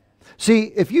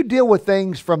 See, if you deal with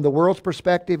things from the world's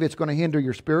perspective, it's going to hinder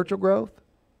your spiritual growth.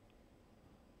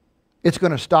 It's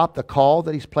going to stop the call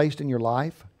that He's placed in your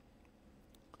life.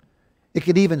 It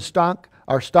could even stop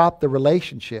the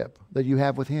relationship that you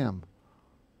have with Him.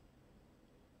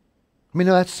 I mean,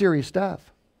 no, that's serious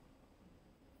stuff.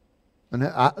 And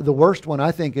the worst one,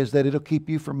 I think, is that it'll keep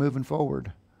you from moving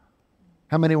forward.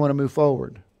 How many want to move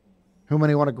forward? How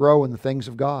many want to grow in the things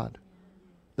of God?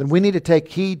 Then we need to take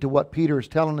heed to what Peter is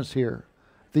telling us here.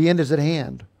 The end is at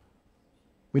hand.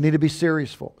 We need to be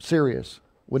serious.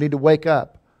 We need to wake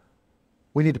up.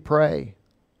 We need to pray.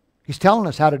 He's telling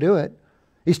us how to do it.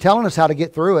 He's telling us how to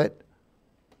get through it.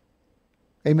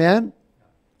 Amen?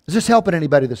 Is this helping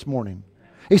anybody this morning?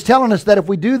 He's telling us that if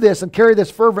we do this and carry this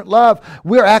fervent love,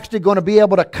 we're actually going to be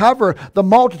able to cover the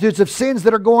multitudes of sins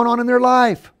that are going on in their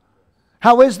life.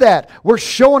 How is that? We're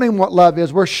showing them what love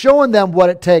is. We're showing them what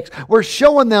it takes. We're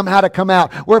showing them how to come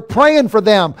out. We're praying for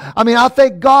them. I mean, I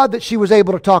thank God that she was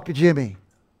able to talk to Jimmy.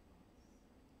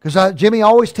 Because Jimmy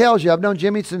always tells you, I've known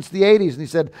Jimmy since the 80s, and he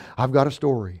said, I've got a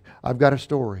story. I've got a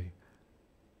story.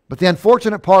 But the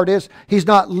unfortunate part is he's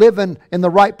not living in the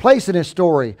right place in his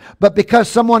story. But because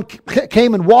someone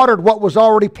came and watered what was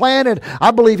already planted, I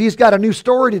believe he's got a new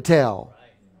story to tell.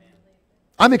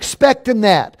 I'm expecting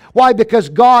that. Why? Because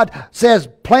God says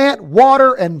plant,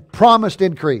 water, and promised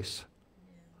increase.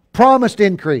 Promised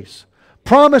increase.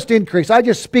 Promised increase. I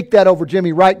just speak that over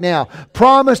Jimmy right now.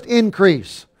 Promised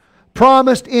increase.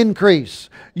 Promised increase.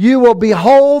 You will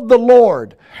behold the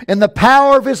Lord in the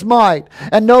power of His might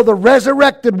and know the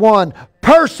resurrected one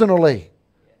personally.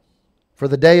 For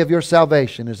the day of your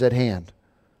salvation is at hand.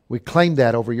 We claim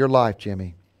that over your life,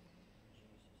 Jimmy.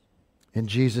 In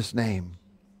Jesus' name.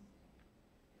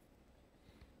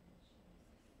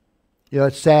 You know,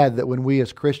 it's sad that when we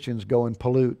as Christians go and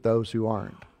pollute those who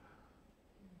aren't.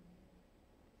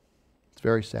 It's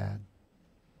very sad.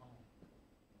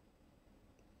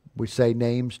 We say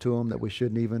names to them that we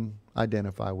shouldn't even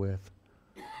identify with.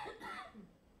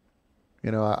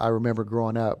 You know, I remember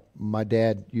growing up, my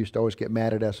dad used to always get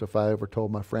mad at us if I ever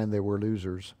told my friend they were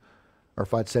losers. Or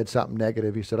if I'd said something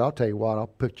negative, he said, I'll tell you what, I'll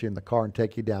put you in the car and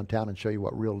take you downtown and show you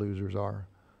what real losers are.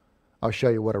 I'll show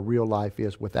you what a real life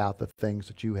is without the things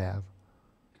that you have.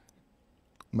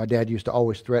 My dad used to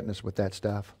always threaten us with that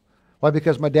stuff. Why?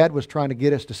 Because my dad was trying to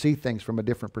get us to see things from a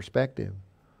different perspective.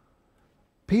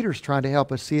 Peter's trying to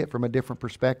help us see it from a different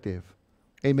perspective.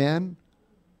 Amen?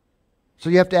 So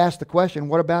you have to ask the question,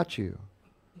 what about you?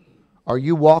 Are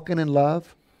you walking in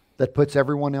love that puts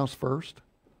everyone else first?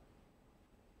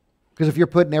 Because if you're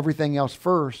putting everything else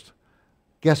first,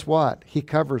 guess what? He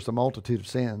covers the multitude of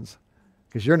sins.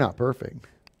 Because you're not perfect.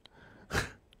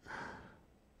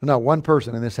 Not one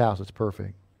person in this house is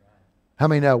perfect. How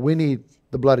many know we need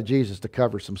the blood of Jesus to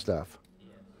cover some stuff?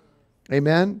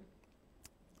 Amen?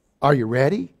 Are you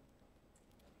ready?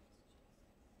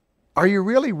 Are you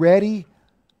really ready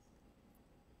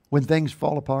when things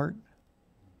fall apart?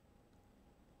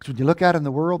 Because when you look out in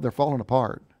the world, they're falling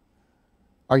apart.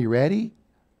 Are you ready?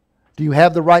 Do you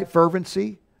have the right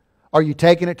fervency? Are you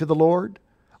taking it to the Lord?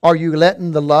 Are you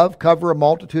letting the love cover a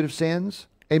multitude of sins?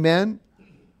 Amen?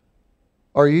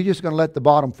 Or are you just going to let the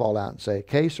bottom fall out and say,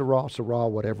 "Que sera, sera,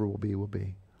 whatever will be, will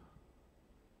be"?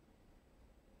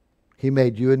 He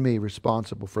made you and me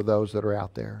responsible for those that are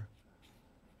out there.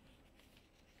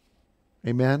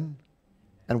 Amen?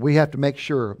 And we have to make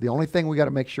sure, the only thing we got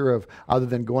to make sure of other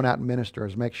than going out and minister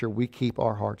is make sure we keep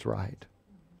our hearts right.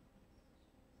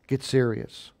 Get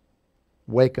serious.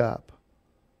 Wake up.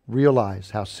 Realize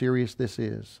how serious this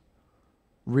is.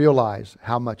 Realize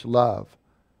how much love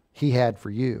He had for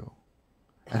you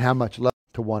and how much love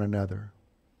to one another.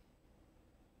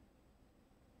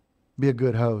 Be a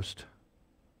good host.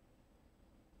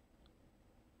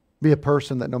 Be a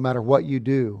person that no matter what you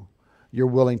do, you're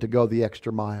willing to go the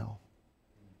extra mile.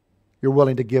 You're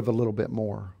willing to give a little bit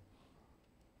more.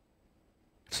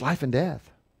 It's life and death.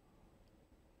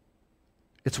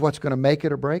 It's what's going to make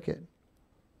it or break it.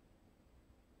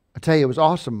 I tell you, it was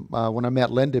awesome when I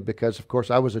met Linda because, of course,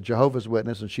 I was a Jehovah's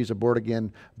Witness and she's a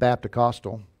born-again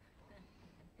Baptist-costal.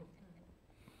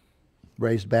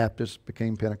 Raised Baptist,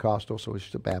 became Pentecostal, so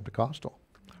she's a Baptist-costal.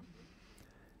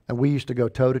 And we used to go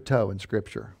toe-to-toe in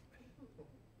Scripture.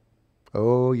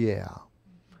 Oh, yeah.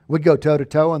 We'd go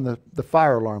toe-to-toe and the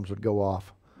fire alarms would go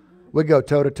off. We'd go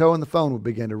toe-to-toe and the phone would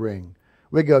begin to ring.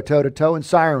 We'd go toe-to-toe and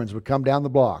sirens would come down the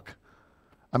block.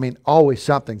 I mean, always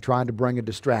something trying to bring a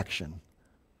distraction.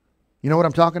 You know what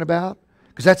I'm talking about?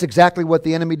 Because that's exactly what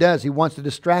the enemy does. He wants to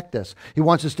distract us. He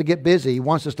wants us to get busy. He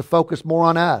wants us to focus more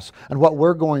on us and what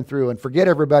we're going through and forget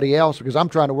everybody else because I'm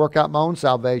trying to work out my own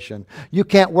salvation. You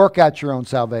can't work out your own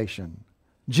salvation.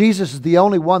 Jesus is the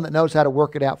only one that knows how to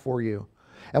work it out for you.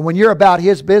 And when you're about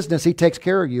His business, He takes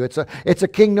care of you. It's a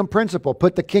kingdom principle.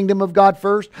 Put the kingdom of God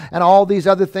first and all these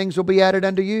other things will be added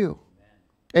unto you.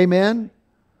 Amen?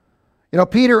 You know,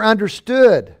 Peter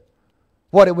understood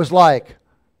what it was like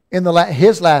in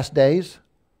his last days.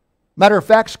 Matter of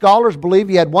fact, scholars believe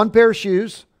he had one pair of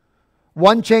shoes,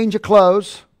 one change of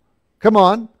clothes. Come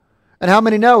on. And how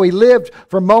many know he lived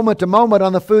from moment to moment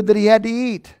on the food that he had to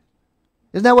eat?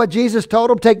 Isn't that what Jesus told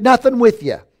him? Take nothing with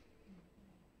you.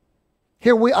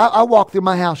 Here I walked through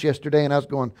my house yesterday and I was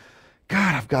going,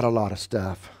 God, I've got a lot of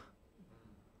stuff.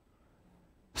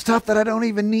 Stuff that I don't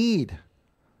even need.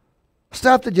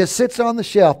 Stuff that just sits on the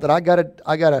shelf that I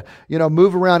gotta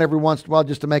move around every once in a while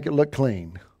just to make it look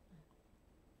clean.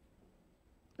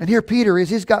 And here Peter is,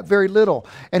 he's got very little.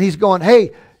 And he's going,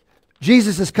 hey,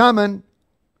 Jesus is coming.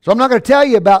 So I'm not going to tell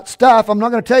you about stuff. I'm not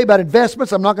going to tell you about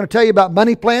investments. I'm not going to tell you about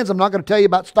money plans. I'm not going to tell you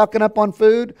about stocking up on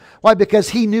food. Why? Because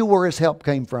he knew where his help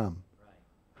came from.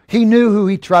 He knew who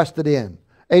he trusted in.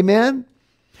 Amen?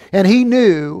 And he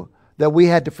knew that we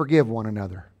had to forgive one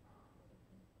another.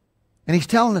 And he's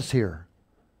telling us here,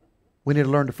 we need to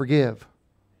learn to forgive.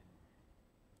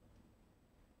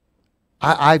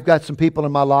 I've got some people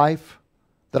in my life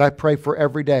that I pray for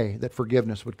every day that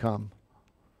forgiveness would come.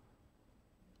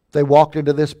 If they walked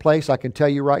into this place, I can tell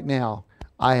you right now,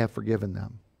 I have forgiven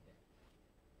them.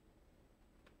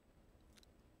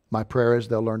 My prayer is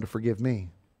they'll learn to forgive me.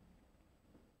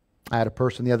 I had a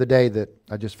person the other day that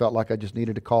I just felt like I just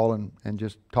needed to call and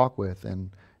just talk with. And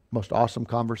most awesome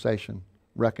conversation,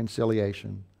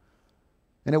 reconciliation.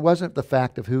 And it wasn't the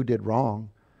fact of who did wrong.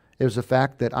 It was the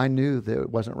fact that I knew that it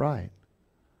wasn't right.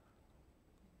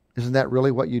 Isn't that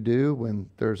really what you do when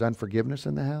there's unforgiveness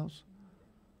in the house?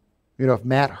 You know, if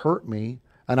Matt hurt me,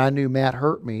 and I knew Matt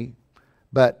hurt me,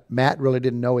 but Matt really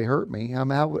didn't know he hurt me,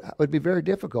 it would be very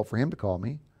difficult for him to call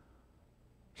me.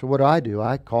 So what do?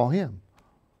 I call him.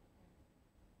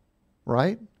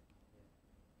 Right?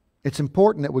 It's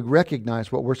important that we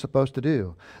recognize what we're supposed to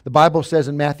do. The Bible says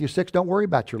in Matthew 6, don't worry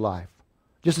about your life.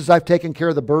 Just as I've taken care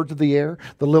of the birds of the air,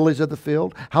 the lilies of the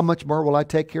field, how much more will I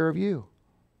take care of you?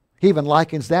 He even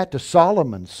likens that to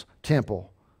Solomon's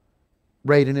temple,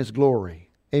 arrayed in his glory.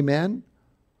 Amen?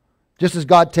 Just as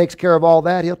God takes care of all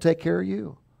that, He'll take care of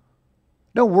you.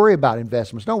 Don't worry about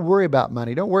investments. Don't worry about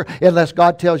money. Don't worry unless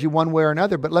God tells you one way or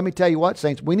another. But let me tell you what,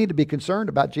 saints, we need to be concerned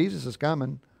about Jesus is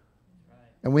coming.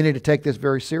 And we need to take this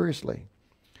very seriously.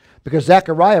 Because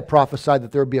Zechariah prophesied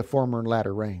that there would be a former and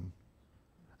latter rain.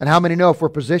 And how many know if we're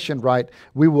positioned right,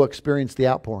 we will experience the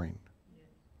outpouring?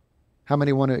 How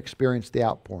many want to experience the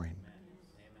outpouring?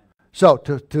 So,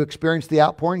 to experience the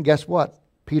outpouring, guess what?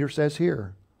 Peter says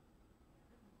here.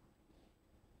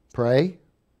 Pray,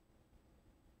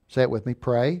 Say it with me.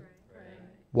 Pray.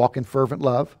 Walk in fervent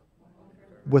love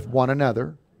with one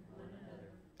another.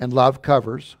 And love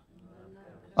covers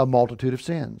a multitude of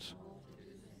sins.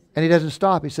 And he doesn't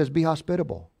stop. He says, be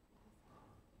hospitable.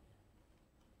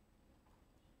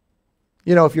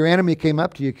 You know, if your enemy came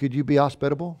up to you, could you be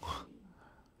hospitable?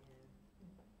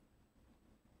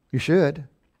 You should.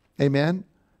 Amen.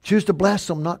 Choose to bless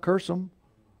them, not curse them.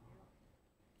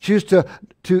 Choose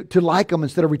to like them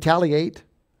instead of retaliate.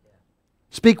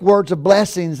 Speak words of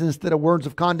blessings instead of words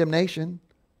of condemnation.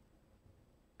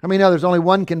 I mean, no, there's only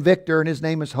one convictor, and his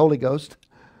name is Holy Ghost.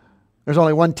 There's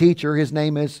only one teacher, his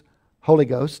name is Holy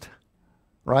Ghost.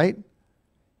 Right?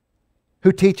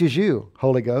 Who teaches you?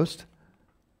 Holy Ghost.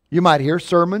 You might hear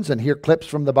sermons and hear clips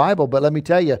from the Bible, but let me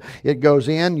tell you, it goes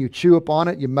in, you chew upon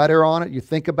it, you mutter on it, you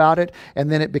think about it,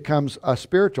 and then it becomes a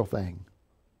spiritual thing.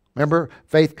 Remember,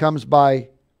 faith comes by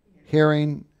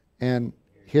hearing and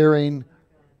hearing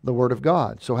the Word of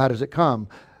God. So how does it come?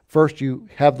 First, you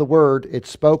have the Word, it's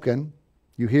spoken,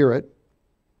 you hear it,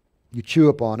 you chew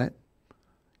upon it,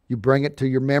 you bring it to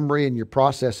your memory and your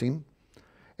processing,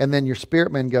 and then your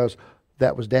spirit man goes,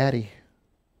 that was Daddy.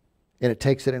 And it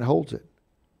takes it and holds it.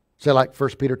 Say like 1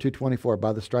 Peter 2:24,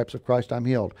 by the stripes of Christ I'm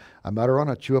healed. I mutter on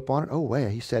it, I chew upon it. Oh, wait,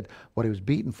 he said what he was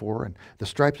beaten for, and the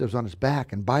stripes that was on his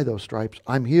back, and by those stripes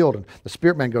I'm healed. And the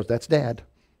spirit man goes, that's Dad.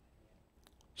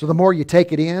 So the more you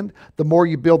take it in, the more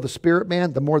you build the spirit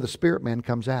man, the more the spirit man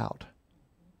comes out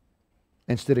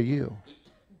instead of you.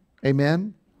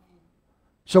 Amen?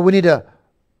 So we need to,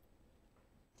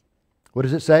 what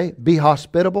does it say? Be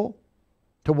hospitable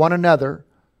to one another.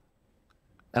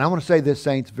 And I want to say this,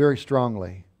 saints, very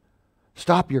strongly.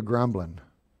 Stop your grumbling.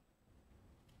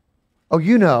 Oh,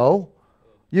 you know,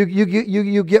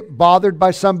 you get bothered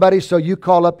by somebody, so you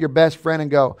call up your best friend and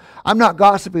go, I'm not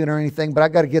gossiping or anything, but I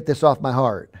got to get this off my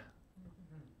heart.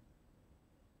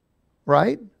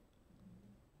 Right?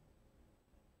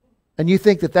 And you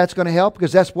think that that's going to help?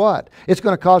 Because that's what? It's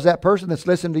going to cause that person that's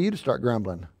listening to you to start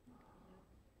grumbling.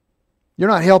 You're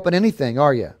not helping anything,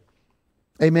 are you?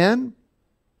 Amen?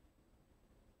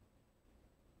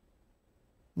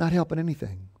 Not helping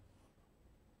anything.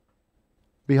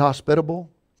 Be hospitable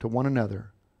to one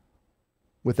another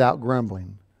without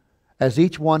grumbling. As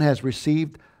each one has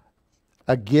received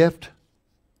a gift,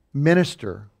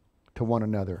 minister to one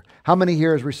another. How many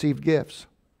here has received gifts?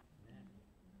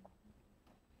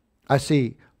 I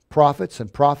see prophets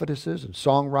and prophetesses and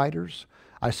songwriters.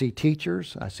 I see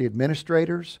teachers. I see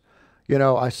administrators. You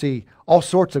know, I see all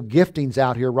sorts of giftings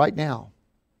out here right now.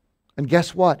 And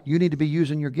guess what? You need to be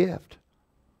using your gift.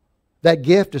 That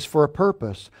gift is for a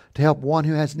purpose, to help one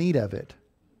who has need of it.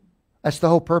 That's the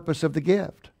whole purpose of the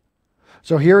gift.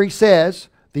 So here he says,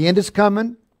 the end is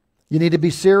coming. You need to be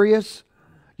serious.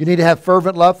 You need to have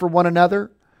fervent love for one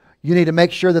another. You need to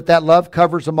make sure that that love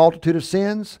covers a multitude of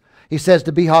sins. He says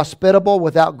to be hospitable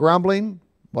without grumbling.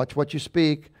 Watch what you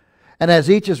speak. And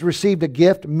as each has received a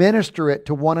gift, minister it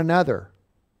to one another.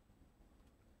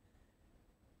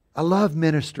 I love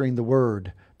ministering the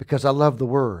Word because I love the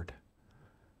Word.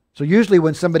 So usually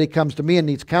when somebody comes to me and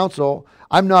needs counsel,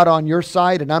 I'm not on your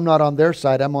side and I'm not on their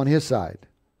side. I'm on his side.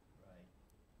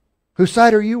 Whose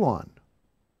side are you on?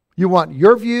 You want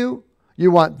your view, you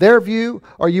want their view,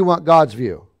 or you want God's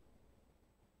view?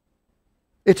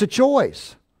 It's a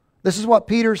choice. This is what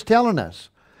Peter's telling us.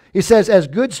 He says, as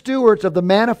good stewards of the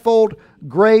manifold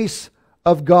grace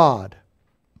of God.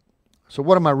 So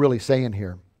what am I really saying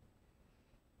here?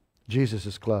 Jesus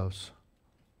is close.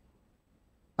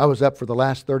 I was up for the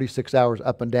last 36 hours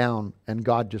up and down, and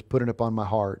God just put it upon my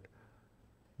heart.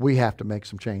 We have to make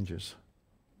some changes.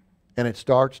 And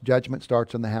judgment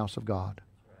starts in the house of God.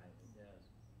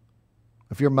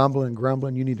 If you're mumbling and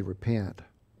grumbling, you need to repent.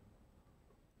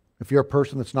 If you're a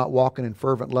person that's not walking in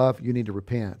fervent love, you need to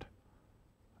repent.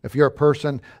 If you're a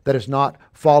person that is not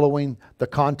following the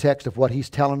context of what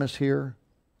he's telling us here,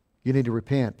 you need to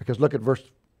repent. Because look at verse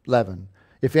 11.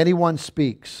 If anyone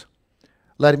speaks,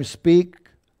 let him speak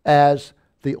as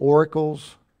the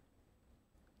oracles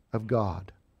of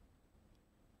God.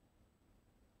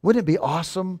 Wouldn't it be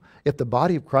awesome if the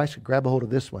body of Christ could grab a hold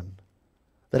of this one?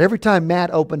 That every time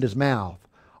Matt opened his mouth,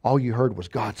 all you heard was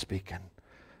God speaking.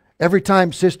 Every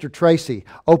time Sister Tracy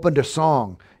opened a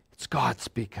song, it's God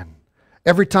speaking.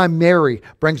 Every time Mary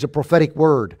brings a prophetic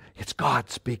word, it's God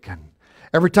speaking.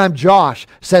 Every time Josh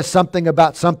says something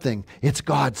about something, it's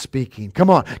God speaking. Come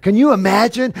on. Can you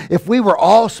imagine if we were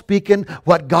all speaking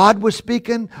what God was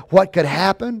speaking, what could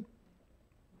happen?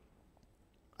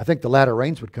 I think the latter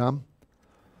rains would come.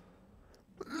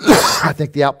 I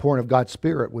think the outpouring of God's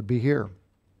Spirit would be here.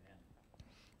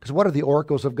 Because what are the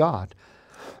oracles of God?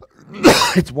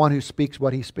 It's one who speaks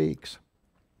what he speaks.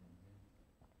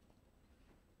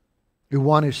 The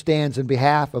one who stands in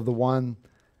behalf of the one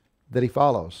that he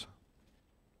follows.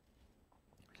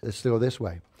 Let's go this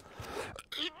way.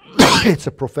 It's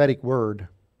a prophetic word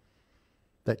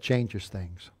that changes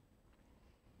things.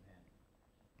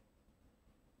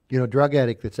 You know, a drug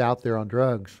addict that's out there on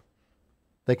drugs,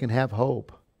 they can have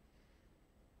hope.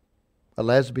 A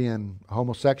lesbian, a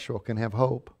homosexual can have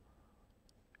hope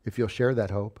if you'll share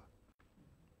that hope.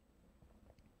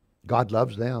 God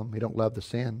loves them. He don't love the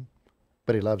sin,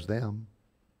 but He loves them.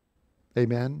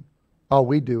 Amen? All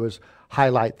we do is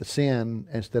highlight the sin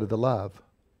instead of the love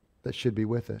that should be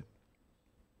with it.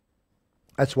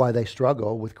 That's why they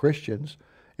struggle with Christians,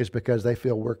 is because they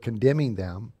feel we're condemning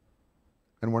them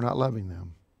and we're not loving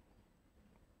them.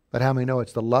 But how many know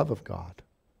it's the love of God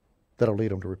that'll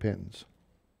lead them to repentance?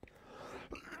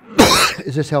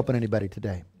 Is this helping anybody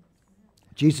today?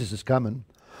 Jesus is coming.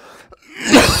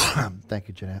 Thank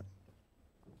you, Jeanette.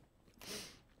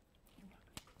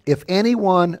 If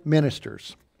anyone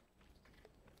ministers,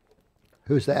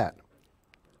 who's that?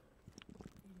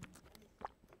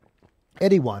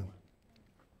 Anyone.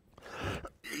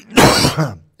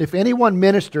 If anyone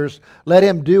ministers, let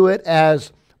him do it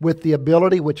as with the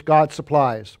ability which God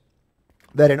supplies,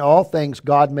 that in all things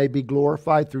God may be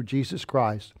glorified through Jesus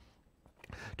Christ,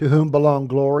 to whom belong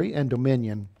glory and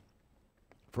dominion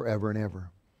forever and ever.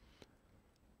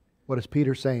 What is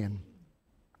Peter saying?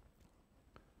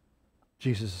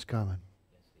 Jesus is coming.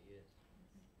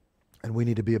 And we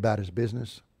need to be about His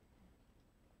business.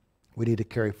 We need to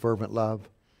carry fervent love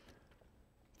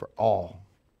for all.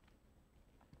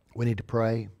 We need to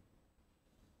pray.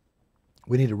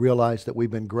 We need to realize that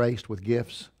we've been graced with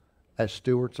gifts as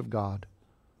stewards of God,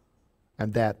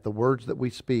 and that the words that we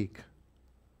speak,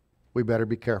 we better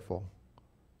be careful,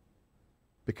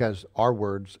 because our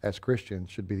words as Christians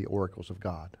should be the oracles of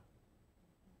God.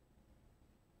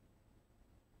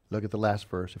 Look at the last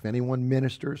verse. If anyone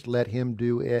ministers, let him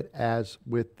do it as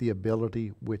with the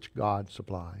ability which God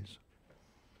supplies.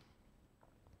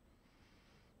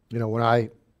 You know, when I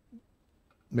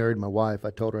married my wife, I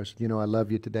told her, I said, you know, I love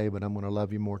you today, but I'm going to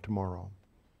love you more tomorrow.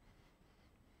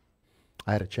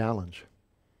 I had a challenge.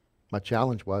 My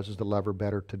challenge was to love her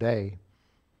better today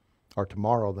or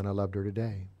tomorrow than I loved her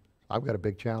today. I've got a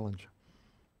big challenge.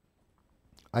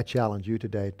 I challenge you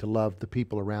today to love the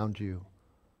people around you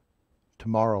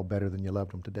tomorrow better than you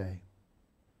loved them today.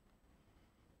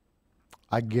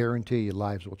 I guarantee you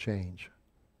lives will change,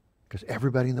 because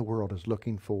everybody in the world is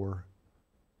looking for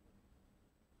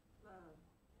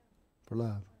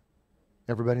love.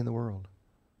 Everybody in the world.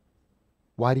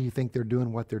 Why do you think they're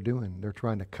doing what they're doing? They're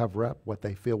trying to cover up what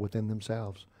they feel within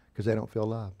themselves because they don't feel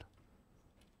loved.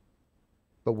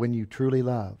 But when you truly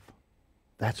love,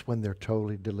 that's when they're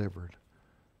totally delivered.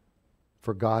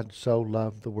 For God so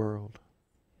loved the world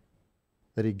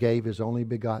that He gave His only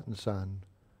begotten Son,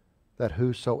 that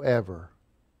whosoever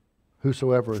is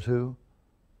who?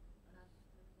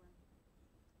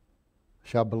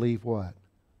 Shall believe what?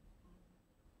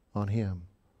 On Him.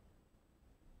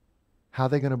 How are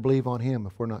they going to believe on Him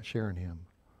if we're not sharing Him?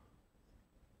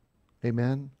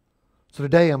 Amen? So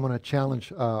today I'm going to challenge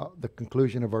the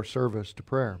conclusion of our service to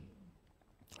prayer.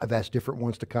 I've asked different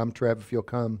ones to come. Trev, if you'll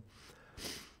come.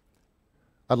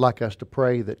 I'd like us to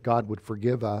pray that God would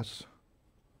forgive us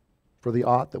for the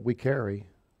ought that we carry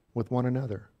with one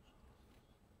another,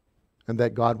 and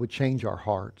that God would change our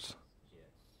hearts.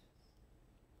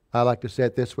 I like to say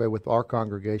it this way with our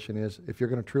congregation is, if you're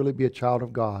going to truly be a child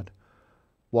of God,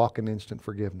 walk in instant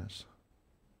forgiveness.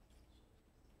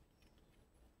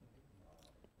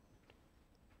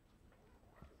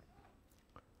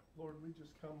 Lord, we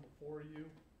just come before you.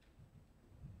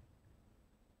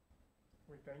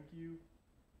 We thank you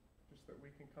just that we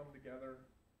can come together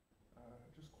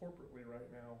just corporately right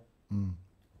now.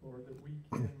 Lord, that we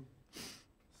can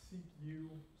seek you,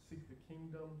 seek the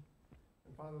kingdom,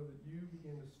 and Father, that you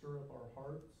begin to stir up our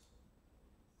hearts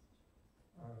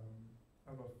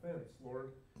of offense,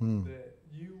 Lord, that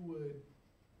you would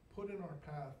put in our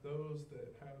path those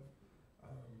that have,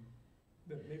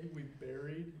 that maybe we've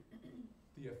buried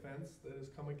the offense that has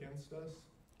come against us,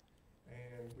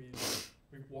 and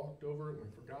we've walked over it, and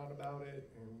we forgot about it,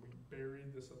 and we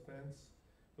buried this offense.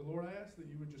 But Lord, I ask that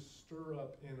you would just stir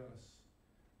up in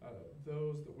us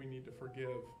those that we need to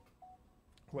forgive,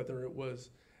 whether it was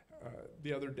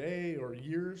the other day or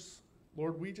years.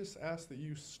 Lord, we just ask that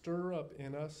you stir up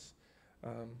in us,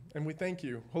 and we thank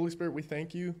you. Holy Spirit, we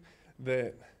thank you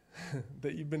that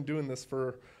that you've been doing this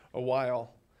for a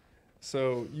while.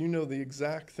 So you know the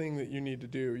exact thing that you need to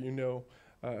do. You know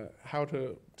how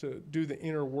to do the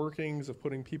inner workings of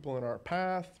putting people in our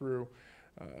path through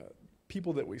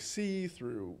people that we see,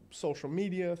 through social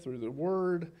media, through the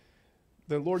Word.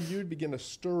 that, Lord, you'd begin to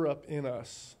stir up in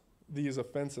us these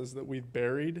offenses that we've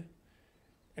buried,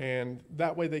 and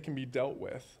that way they can be dealt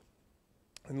with.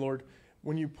 And Lord,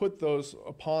 when you put those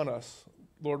upon us,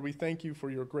 Lord, we thank you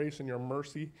for your grace and your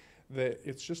mercy, that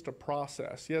it's just a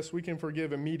process. Yes, we can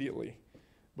forgive immediately,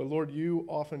 but Lord, you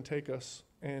often take us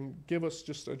and give us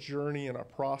just a journey and a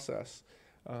process,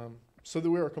 so that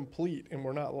we are complete and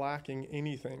we're not lacking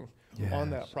anything on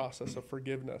that process of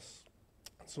forgiveness.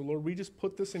 So Lord, we just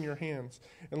put this in your hands.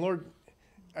 And Lord,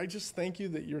 I just thank you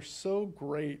that you're so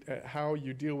great at how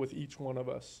you deal with each one of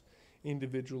us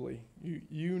individually.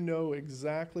 You know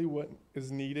exactly what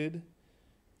is needed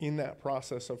in that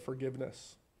process of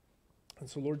forgiveness. And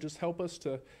so Lord, just help us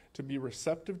to be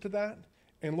receptive to that.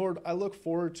 And Lord, I look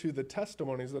forward to the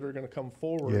testimonies that are going to come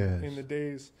forward in the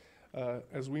days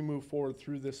as we move forward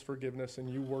through this forgiveness and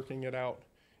you working it out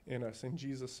in us. In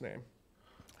Jesus' name.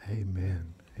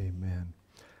 Amen. Amen.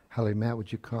 Hallie, Matt, would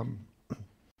you come? I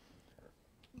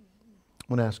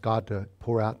want to ask God to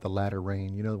pour out the latter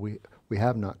rain. You know, we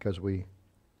have not because I'm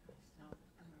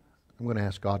going to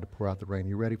ask God to pour out the rain.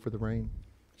 You ready for the rain?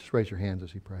 Just raise your hands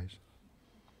as he prays.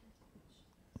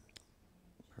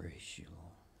 Praise you,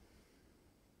 Lord.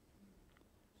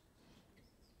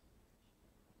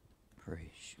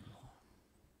 Praise you, Lord.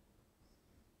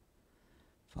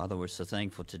 Father, we're so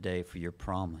thankful today for your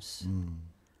promise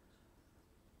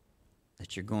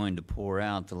that you're going to pour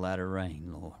out the latter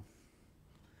rain, Lord.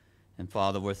 And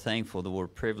Father, we're thankful that we're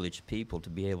privileged people to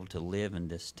be able to live in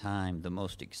this time, the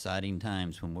most exciting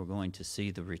times when we're going to see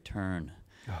the return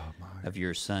of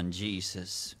your Son,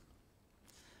 Jesus.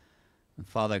 And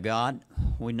Father God,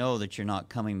 we know that you're not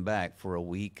coming back for a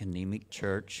weak, anemic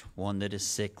church, one that is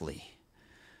sickly.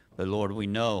 But Lord, we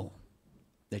know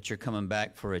that you're coming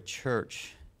back for a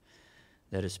church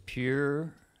that is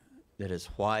pure, that is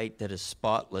white, that is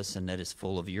spotless, and that is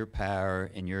full of your power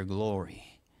and your glory.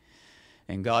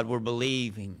 And God, we're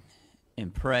believing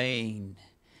and praying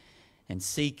and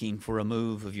seeking for a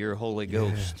move of your Holy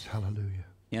Ghost. Yes, hallelujah.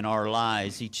 In our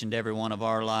lives, each and every one of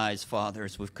our lives, Father,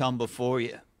 as we've come before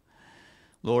you.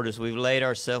 Lord, as we've laid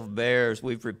ourselves bare, as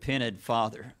we've repented,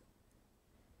 Father,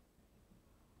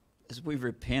 as we've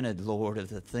repented, Lord, of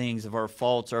the things, of our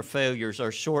faults, our failures,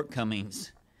 our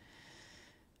shortcomings.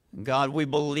 God, we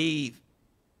believe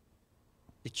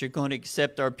that you're going to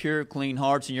accept our pure, clean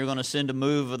hearts and you're going to send a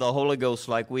move of the Holy Ghost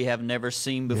like we have never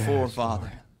seen before, Yes, Father.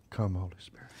 Lord. Come, Holy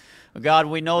Spirit. God,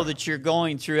 we know that you're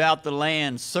going throughout the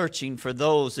land searching for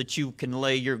those that you can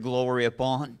lay your glory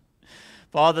upon.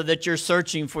 Father, that you're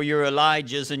searching for your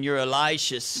Elijahs and your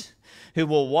Elishas who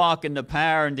will walk in the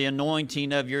power and the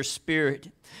anointing of your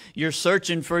Spirit. You're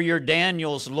searching for your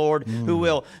Daniels, Lord, who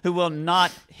will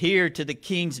not hear to the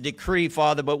king's decree,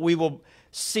 Father, but we will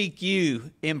seek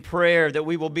you in prayer, that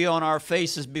we will be on our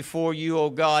faces before you, O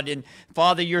God. And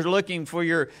Father, you're looking for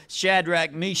your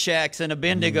Shadrach, Meshachs, and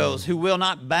Abednegos who will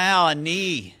not bow a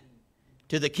knee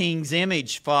to the king's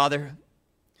image, Father,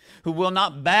 who will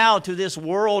not bow to this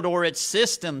world or its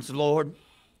systems, Lord,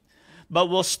 but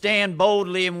will stand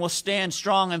boldly and will stand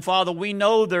strong. And Father, we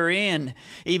know they're in,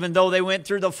 even though they went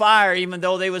through the fire, even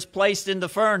though they was placed in the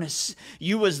furnace.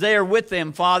 You was there with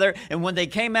them, Father. And when they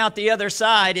came out the other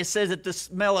side, it says that the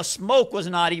smell of smoke was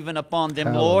not even upon them,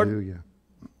 Hallelujah. Lord,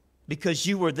 because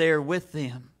you were there with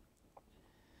them.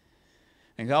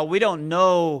 And God, we don't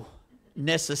know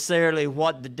necessarily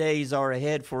what the days are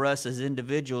ahead for us as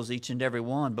individuals, each and every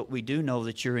one, but we do know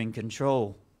that you're in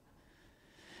control.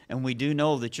 And we do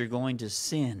know that you're going to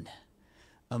send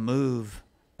a move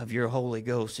of your Holy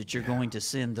Ghost, that you're going to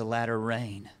send the latter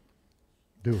rain.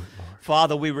 Do it, Lord.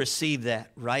 Father, we receive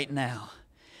that right now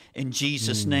in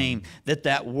Jesus' name,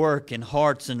 that work in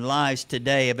hearts and lives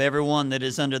today of everyone that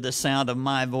is under the sound of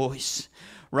my voice.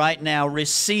 Right now,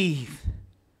 receive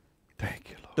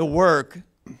Thank you, Lord. the work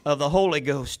of the Holy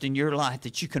Ghost in your life,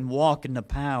 that you can walk in the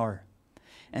power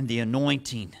and the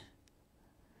anointing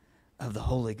of the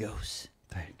Holy Ghost.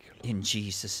 Thank you, Lord. In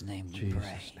Jesus' name we Jesus'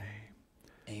 pray.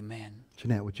 name. Amen.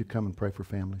 Jeanette, would you come and pray for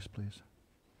families, please?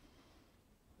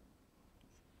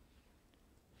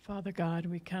 Father God,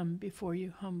 we come before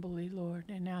you humbly, Lord,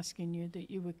 and asking you that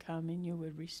you would come and you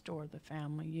would restore the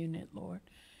family unit, Lord.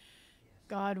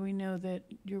 God, we know that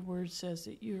your word says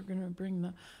that you're going to bring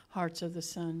the hearts of the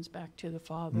sons back to the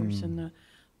fathers and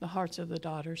the hearts of the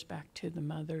daughters back to the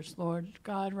mothers, Lord.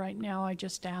 God, right now I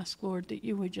just ask, Lord, that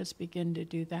you would just begin to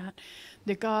do that.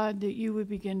 That God, that you would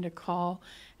begin to call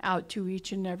out to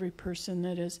each and every person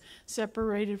that is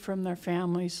separated from their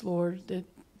families, Lord,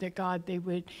 that God, they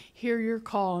would hear your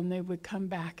call and they would come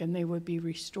back and they would be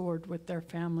restored with their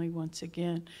family once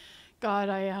again. God,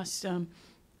 I ask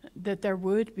that there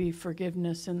would be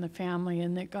forgiveness in the family,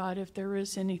 and that, God, if there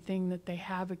is anything that they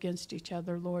have against each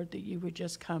other, Lord, that you would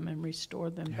just come and restore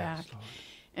them Yes, back. Lord.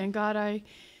 And God,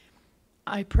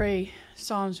 I pray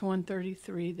Psalms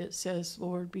 133 that says,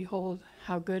 Lord, behold,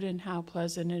 how good and how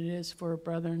pleasant it is for a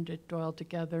brethren to dwell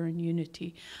together in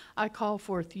unity. I call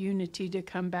forth unity to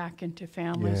come back into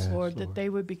families, Yes, Lord, Lord. that they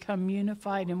would become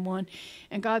unified in one.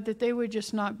 And God, that they would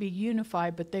just not be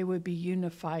unified, but they would be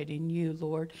unified in you,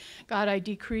 Lord. God, I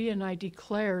decree and I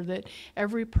declare that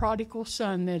every prodigal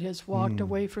son that has walked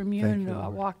away from you Thank and you,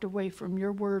 Lord. walked away from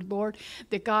your word, Lord,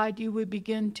 that God, you would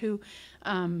begin to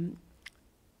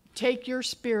take your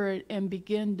spirit and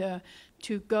begin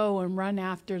to go and run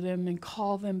after them and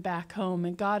call them back home.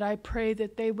 And God, I pray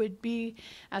that they would be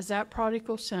as that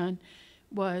prodigal son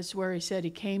was, where he said he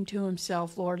came to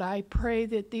himself, Lord. I pray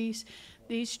that these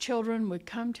children would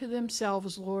come to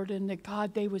themselves, Lord, and that,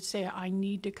 God, they would say, I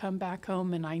need to come back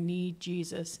home and I need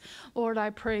Jesus. Lord,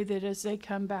 I pray that as they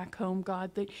come back home,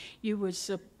 God, that you would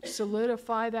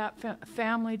solidify that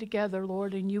family together,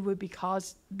 Lord, and you would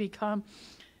become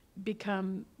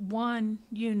one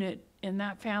unit in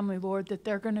that family, Lord, that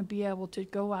they're going to be able to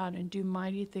go out and do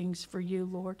mighty things for you,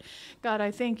 Lord. God, I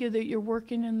thank you that you're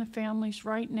working in the families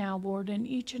right now, Lord, and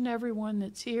each and every one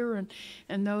that's here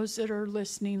and those that are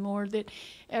listening, Lord, that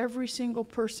every single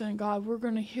person, God, we're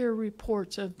going to hear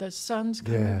reports of the sons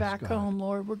coming Yes, back God. home,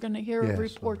 Lord. We're going to hear Yes,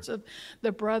 reports of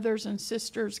the brothers and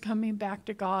sisters coming back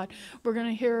to God. We're going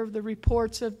to hear of the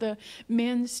reports of the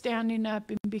men standing up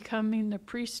and becoming the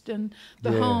priest in the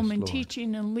Yes, home and Lord.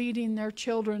 teaching and leading their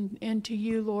children into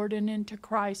you, Lord, and into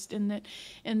Christ, and that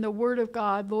in the Word of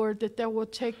God, Lord, that they will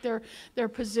take their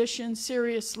position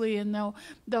seriously, and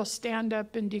they'll stand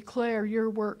up and declare your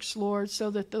works, Lord,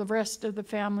 so that the rest of the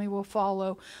family will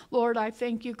follow. Lord, I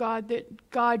thank you, God,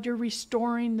 that, God, you're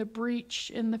restoring the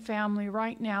breach in the family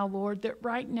right now, Lord, that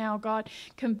right now, God,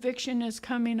 conviction is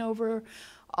coming over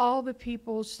all the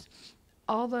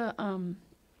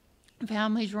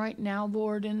families right now,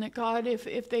 Lord, and that, God,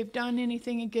 if they've done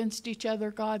anything against each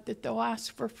other, God, that they'll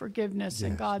ask for forgiveness,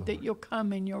 and Yes, God, that Lord. you'll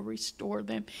come and you'll restore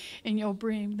them and you'll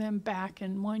bring them back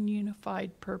in one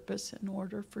unified purpose and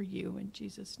order for you. In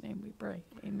Jesus' name we pray.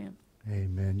 Amen.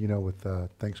 Amen. You know, with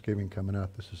Thanksgiving coming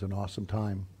up, this is an awesome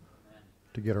time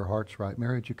to get our hearts right.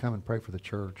 Mary, would you come and pray for the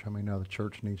church? How many know the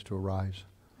church needs to arise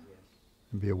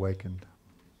and be awakened?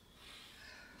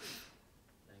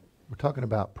 We're talking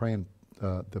about praying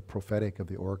the prophetic of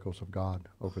the oracles of God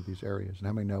over these areas. And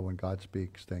how many know when God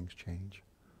speaks, things change?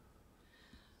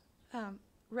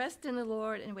 Rest in the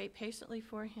Lord and wait patiently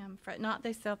for him. Fret not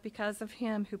thyself because of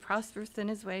him who prospereth in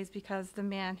his ways, because the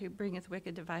man who bringeth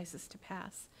wicked devices to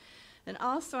pass. And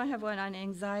also I have one on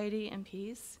anxiety and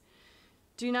peace.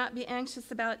 Do not be anxious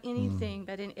about anything,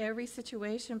 but in every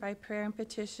situation by prayer and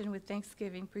petition with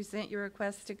thanksgiving present your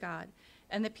requests to God.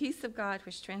 And the peace of God,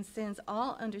 which transcends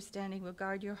all understanding, will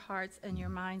guard your hearts and your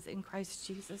minds in Christ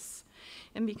Jesus.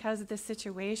 And because of this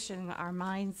situation, our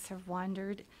minds have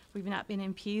wandered. We've not been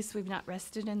in peace. We've not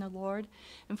rested in the Lord.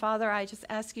 And Father, I just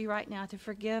ask you right now to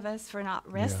forgive us for not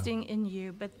resting in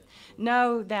you, but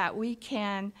know that we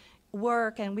can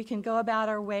work and we can go about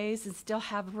our ways and still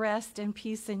have rest and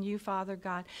peace in you, Father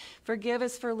God. Forgive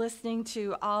us for listening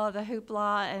to all of the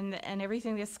hoopla and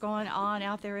everything that's going on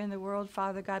out there in the world,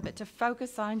 Father God, but to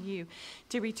focus on you,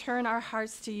 to return our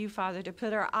hearts to you, Father, to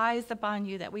put our eyes upon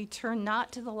you, that we turn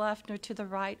not to the left nor to the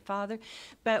right, Father,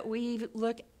 but we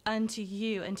look unto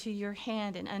you, and to your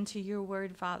hand, and unto your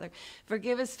word, Father.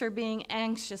 Forgive us for being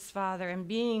anxious, Father, and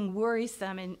being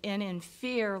worrisome and in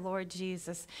fear, Lord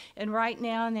Jesus. And right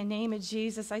now, in the name of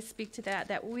Jesus, I speak to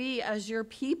that we as your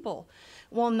people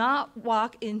will not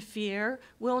walk in fear,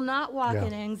 will not walk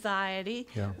in anxiety.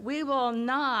 We will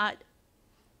not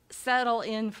settle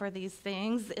in for these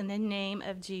things in the name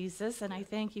of Jesus, and I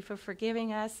thank you for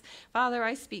forgiving us. Father,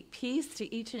 I speak peace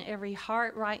to each and every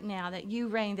heart right now, that you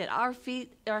reign, that our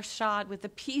feet are shod with the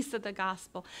peace of the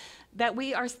gospel, that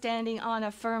we are standing on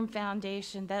a firm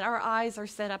foundation, that our eyes are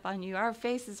set up on you, our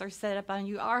faces are set up on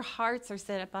you, our hearts are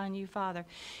set up on you, Father,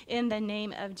 in the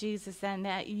name of Jesus, and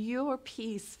that your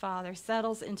peace, Father,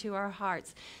 settles into our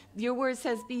hearts. Your word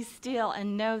says, be still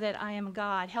and know that I am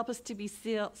God. Help us to be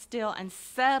still and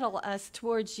settle us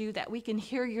towards you, that we can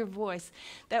hear your voice,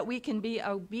 that we can be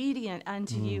obedient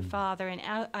unto you, Father. And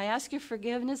I ask your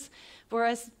forgiveness for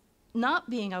us not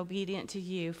being obedient to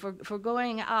you, for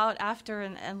going out after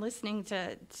and listening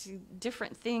to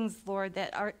different things, Lord,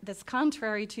 that's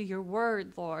contrary to your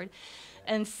word, Lord.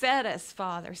 And set us,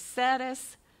 Father, set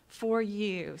us for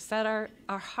you. Set our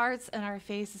hearts and our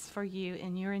faces for you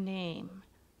in your name.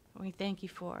 We thank you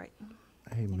for it.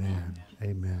 Amen.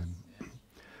 Amen.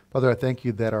 Father, I thank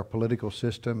you that our political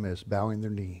system is bowing their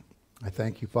knee. I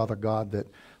thank you, Father God, that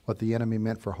what the enemy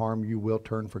meant for harm, you will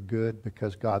turn for good,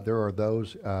 because, God, there are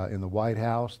those in the White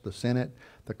House, the Senate,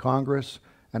 the Congress,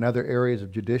 and other areas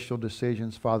of judicial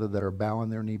decisions, Father, that are bowing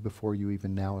their knee before you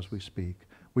even now as we speak.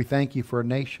 We thank you for a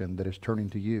nation that is turning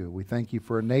to you. We thank you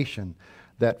for a nation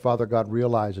that, Father God,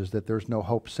 realizes that there's no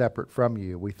hope separate from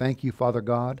you. We thank you, Father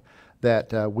God,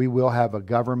 that we will have a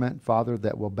government, Father,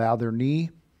 that will bow their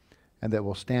knee and that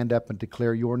will stand up and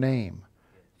declare your name.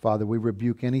 Father, we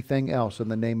rebuke anything else in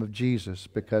the name of Jesus,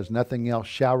 because nothing else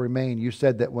shall remain. You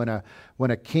said that when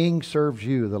a king serves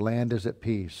you, the land is at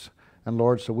peace. And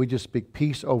Lord, so we just speak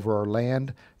peace over our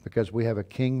land, because we have a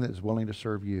king that is willing to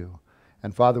serve you.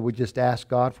 And Father, we just ask,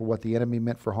 God, for what the enemy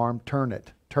meant for harm, turn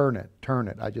it, turn it, turn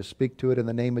it. I just speak to it in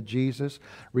the name of Jesus.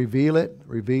 Reveal it,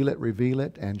 reveal it, reveal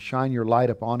it, and shine your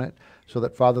light upon it, so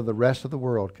that, Father, the rest of the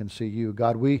world can see you.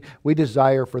 God, we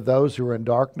desire for those who are in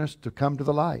darkness to come to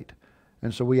the light.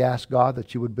 And so we ask, God,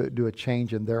 that you would do a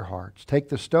change in their hearts. Take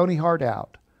the stony heart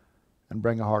out and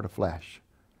bring a heart of flesh.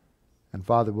 And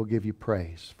Father, we'll give you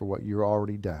praise for what you've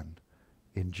already done.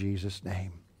 In Jesus'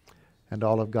 name. And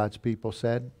all of God's people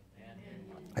said,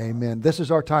 Amen. Amen. This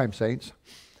is our time, saints.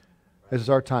 This is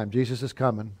our time. Jesus is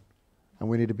coming, and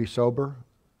we need to be sober,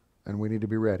 and we need to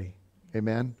be ready.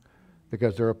 Amen?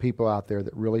 Because there are people out there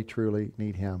that really, truly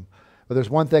need Him. But there's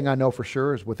one thing I know for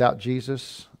sure, is without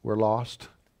Jesus, we're lost.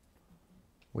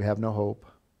 We have no hope,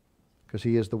 because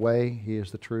He is the way, He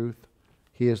is the truth,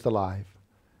 He is the life.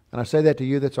 And I say that to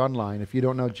you that's online. If you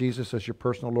don't know Jesus as your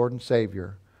personal Lord and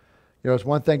Savior, you know, it's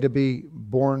one thing to be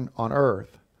born on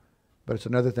earth, but it's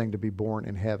another thing to be born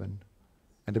in heaven.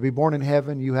 And to be born in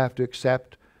heaven, you have to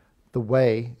accept the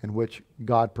way in which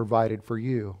God provided for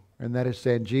you. And that is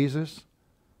saying, Jesus,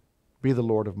 be the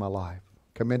Lord of my life.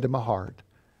 Come into my heart.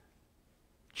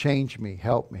 Change me,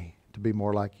 help me to be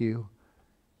more like you.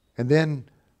 And then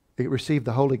receive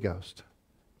the Holy Ghost.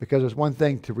 Because it's one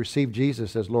thing to receive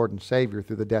Jesus as Lord and Savior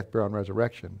through the death, burial, and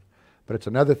resurrection, but it's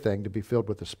another thing to be filled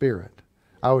with the Spirit.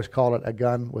 I always call it a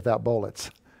gun without bullets.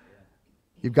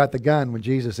 You've got the gun when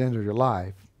Jesus enters your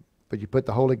life, but you put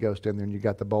the Holy Ghost in there and you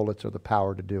got the bullets or the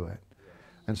power to do it.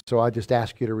 And so I just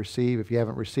ask you to receive. If you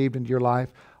haven't received into your life,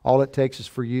 all it takes is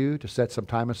for you to set some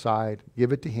time aside,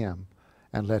 give it to Him,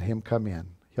 and let Him come in.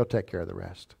 He'll take care of the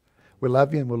rest. We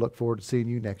love you, and we'll look forward to seeing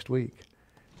you next week.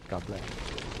 God bless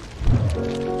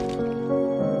you.